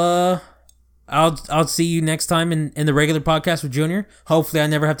 Well, I'll see you next time in the regular podcast with Junior. Hopefully, I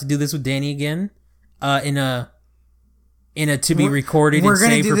never have to do this with Danny again. In a to be recorded and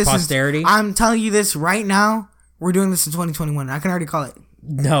saved for posterity. I'm telling you this right now. We're doing this in 2021. I can already call it.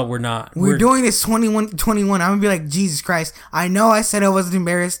 No, we're not. We're doing this 21. I'm gonna be like, Jesus Christ. I know I said I wasn't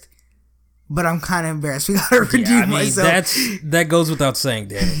embarrassed, but I'm kind of embarrassed. We gotta redeem myself. That goes without saying,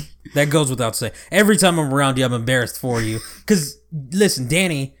 Danny. That goes without saying. Every time I'm around you, I'm embarrassed for you. Because listen,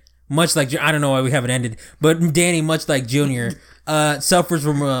 Danny, much like I don't know why we haven't ended, but Danny, much like Junior, suffers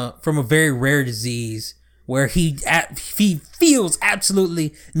from a very rare disease where he feels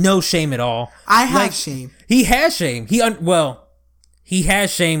absolutely no shame at all. I have shame. He has shame. He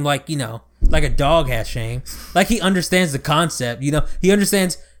has shame like a dog has shame. Like he understands the concept. He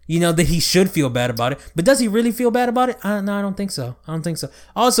understands. That he should feel bad about it. But does he really feel bad about it? No, I don't think so.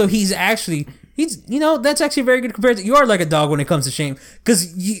 Also, that's actually a very good comparison. You are like a dog when it comes to shame.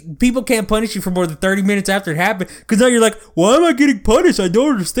 Because people can't punish you for more than 30 minutes after it happened. Because now you're like, why am I getting punished? I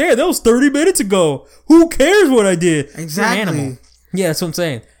don't understand. That was 30 minutes ago. Who cares what I did? Exactly. You're an animal. Yeah, that's what I'm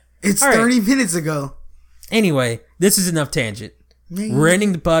saying. It's 30 minutes ago. Anyway, this is enough tangent. We're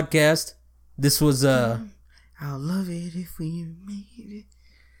ending the podcast. This was, I'll love it if we made it.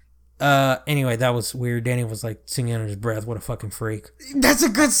 Anyway, that was weird. Danny was like singing under his breath. What a fucking freak. That's a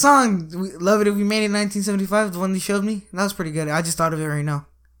good song. Love it if we made it in 1975. The one you showed me. That was pretty good. I just thought of it right now.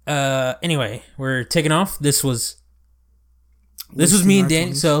 Anyway, we're taking off. This was me and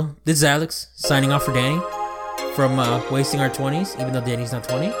Danny. 20s. So this is Alex signing off for Danny from Wasting Our 20s, even though Danny's not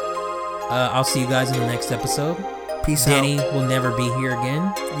 20. I'll see you guys in the next episode. Peace Danny out. will never be here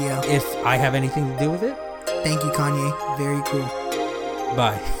again. Yeah. If I have anything to do with it. Thank you, Kanye. Very cool.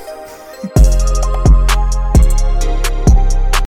 Bye.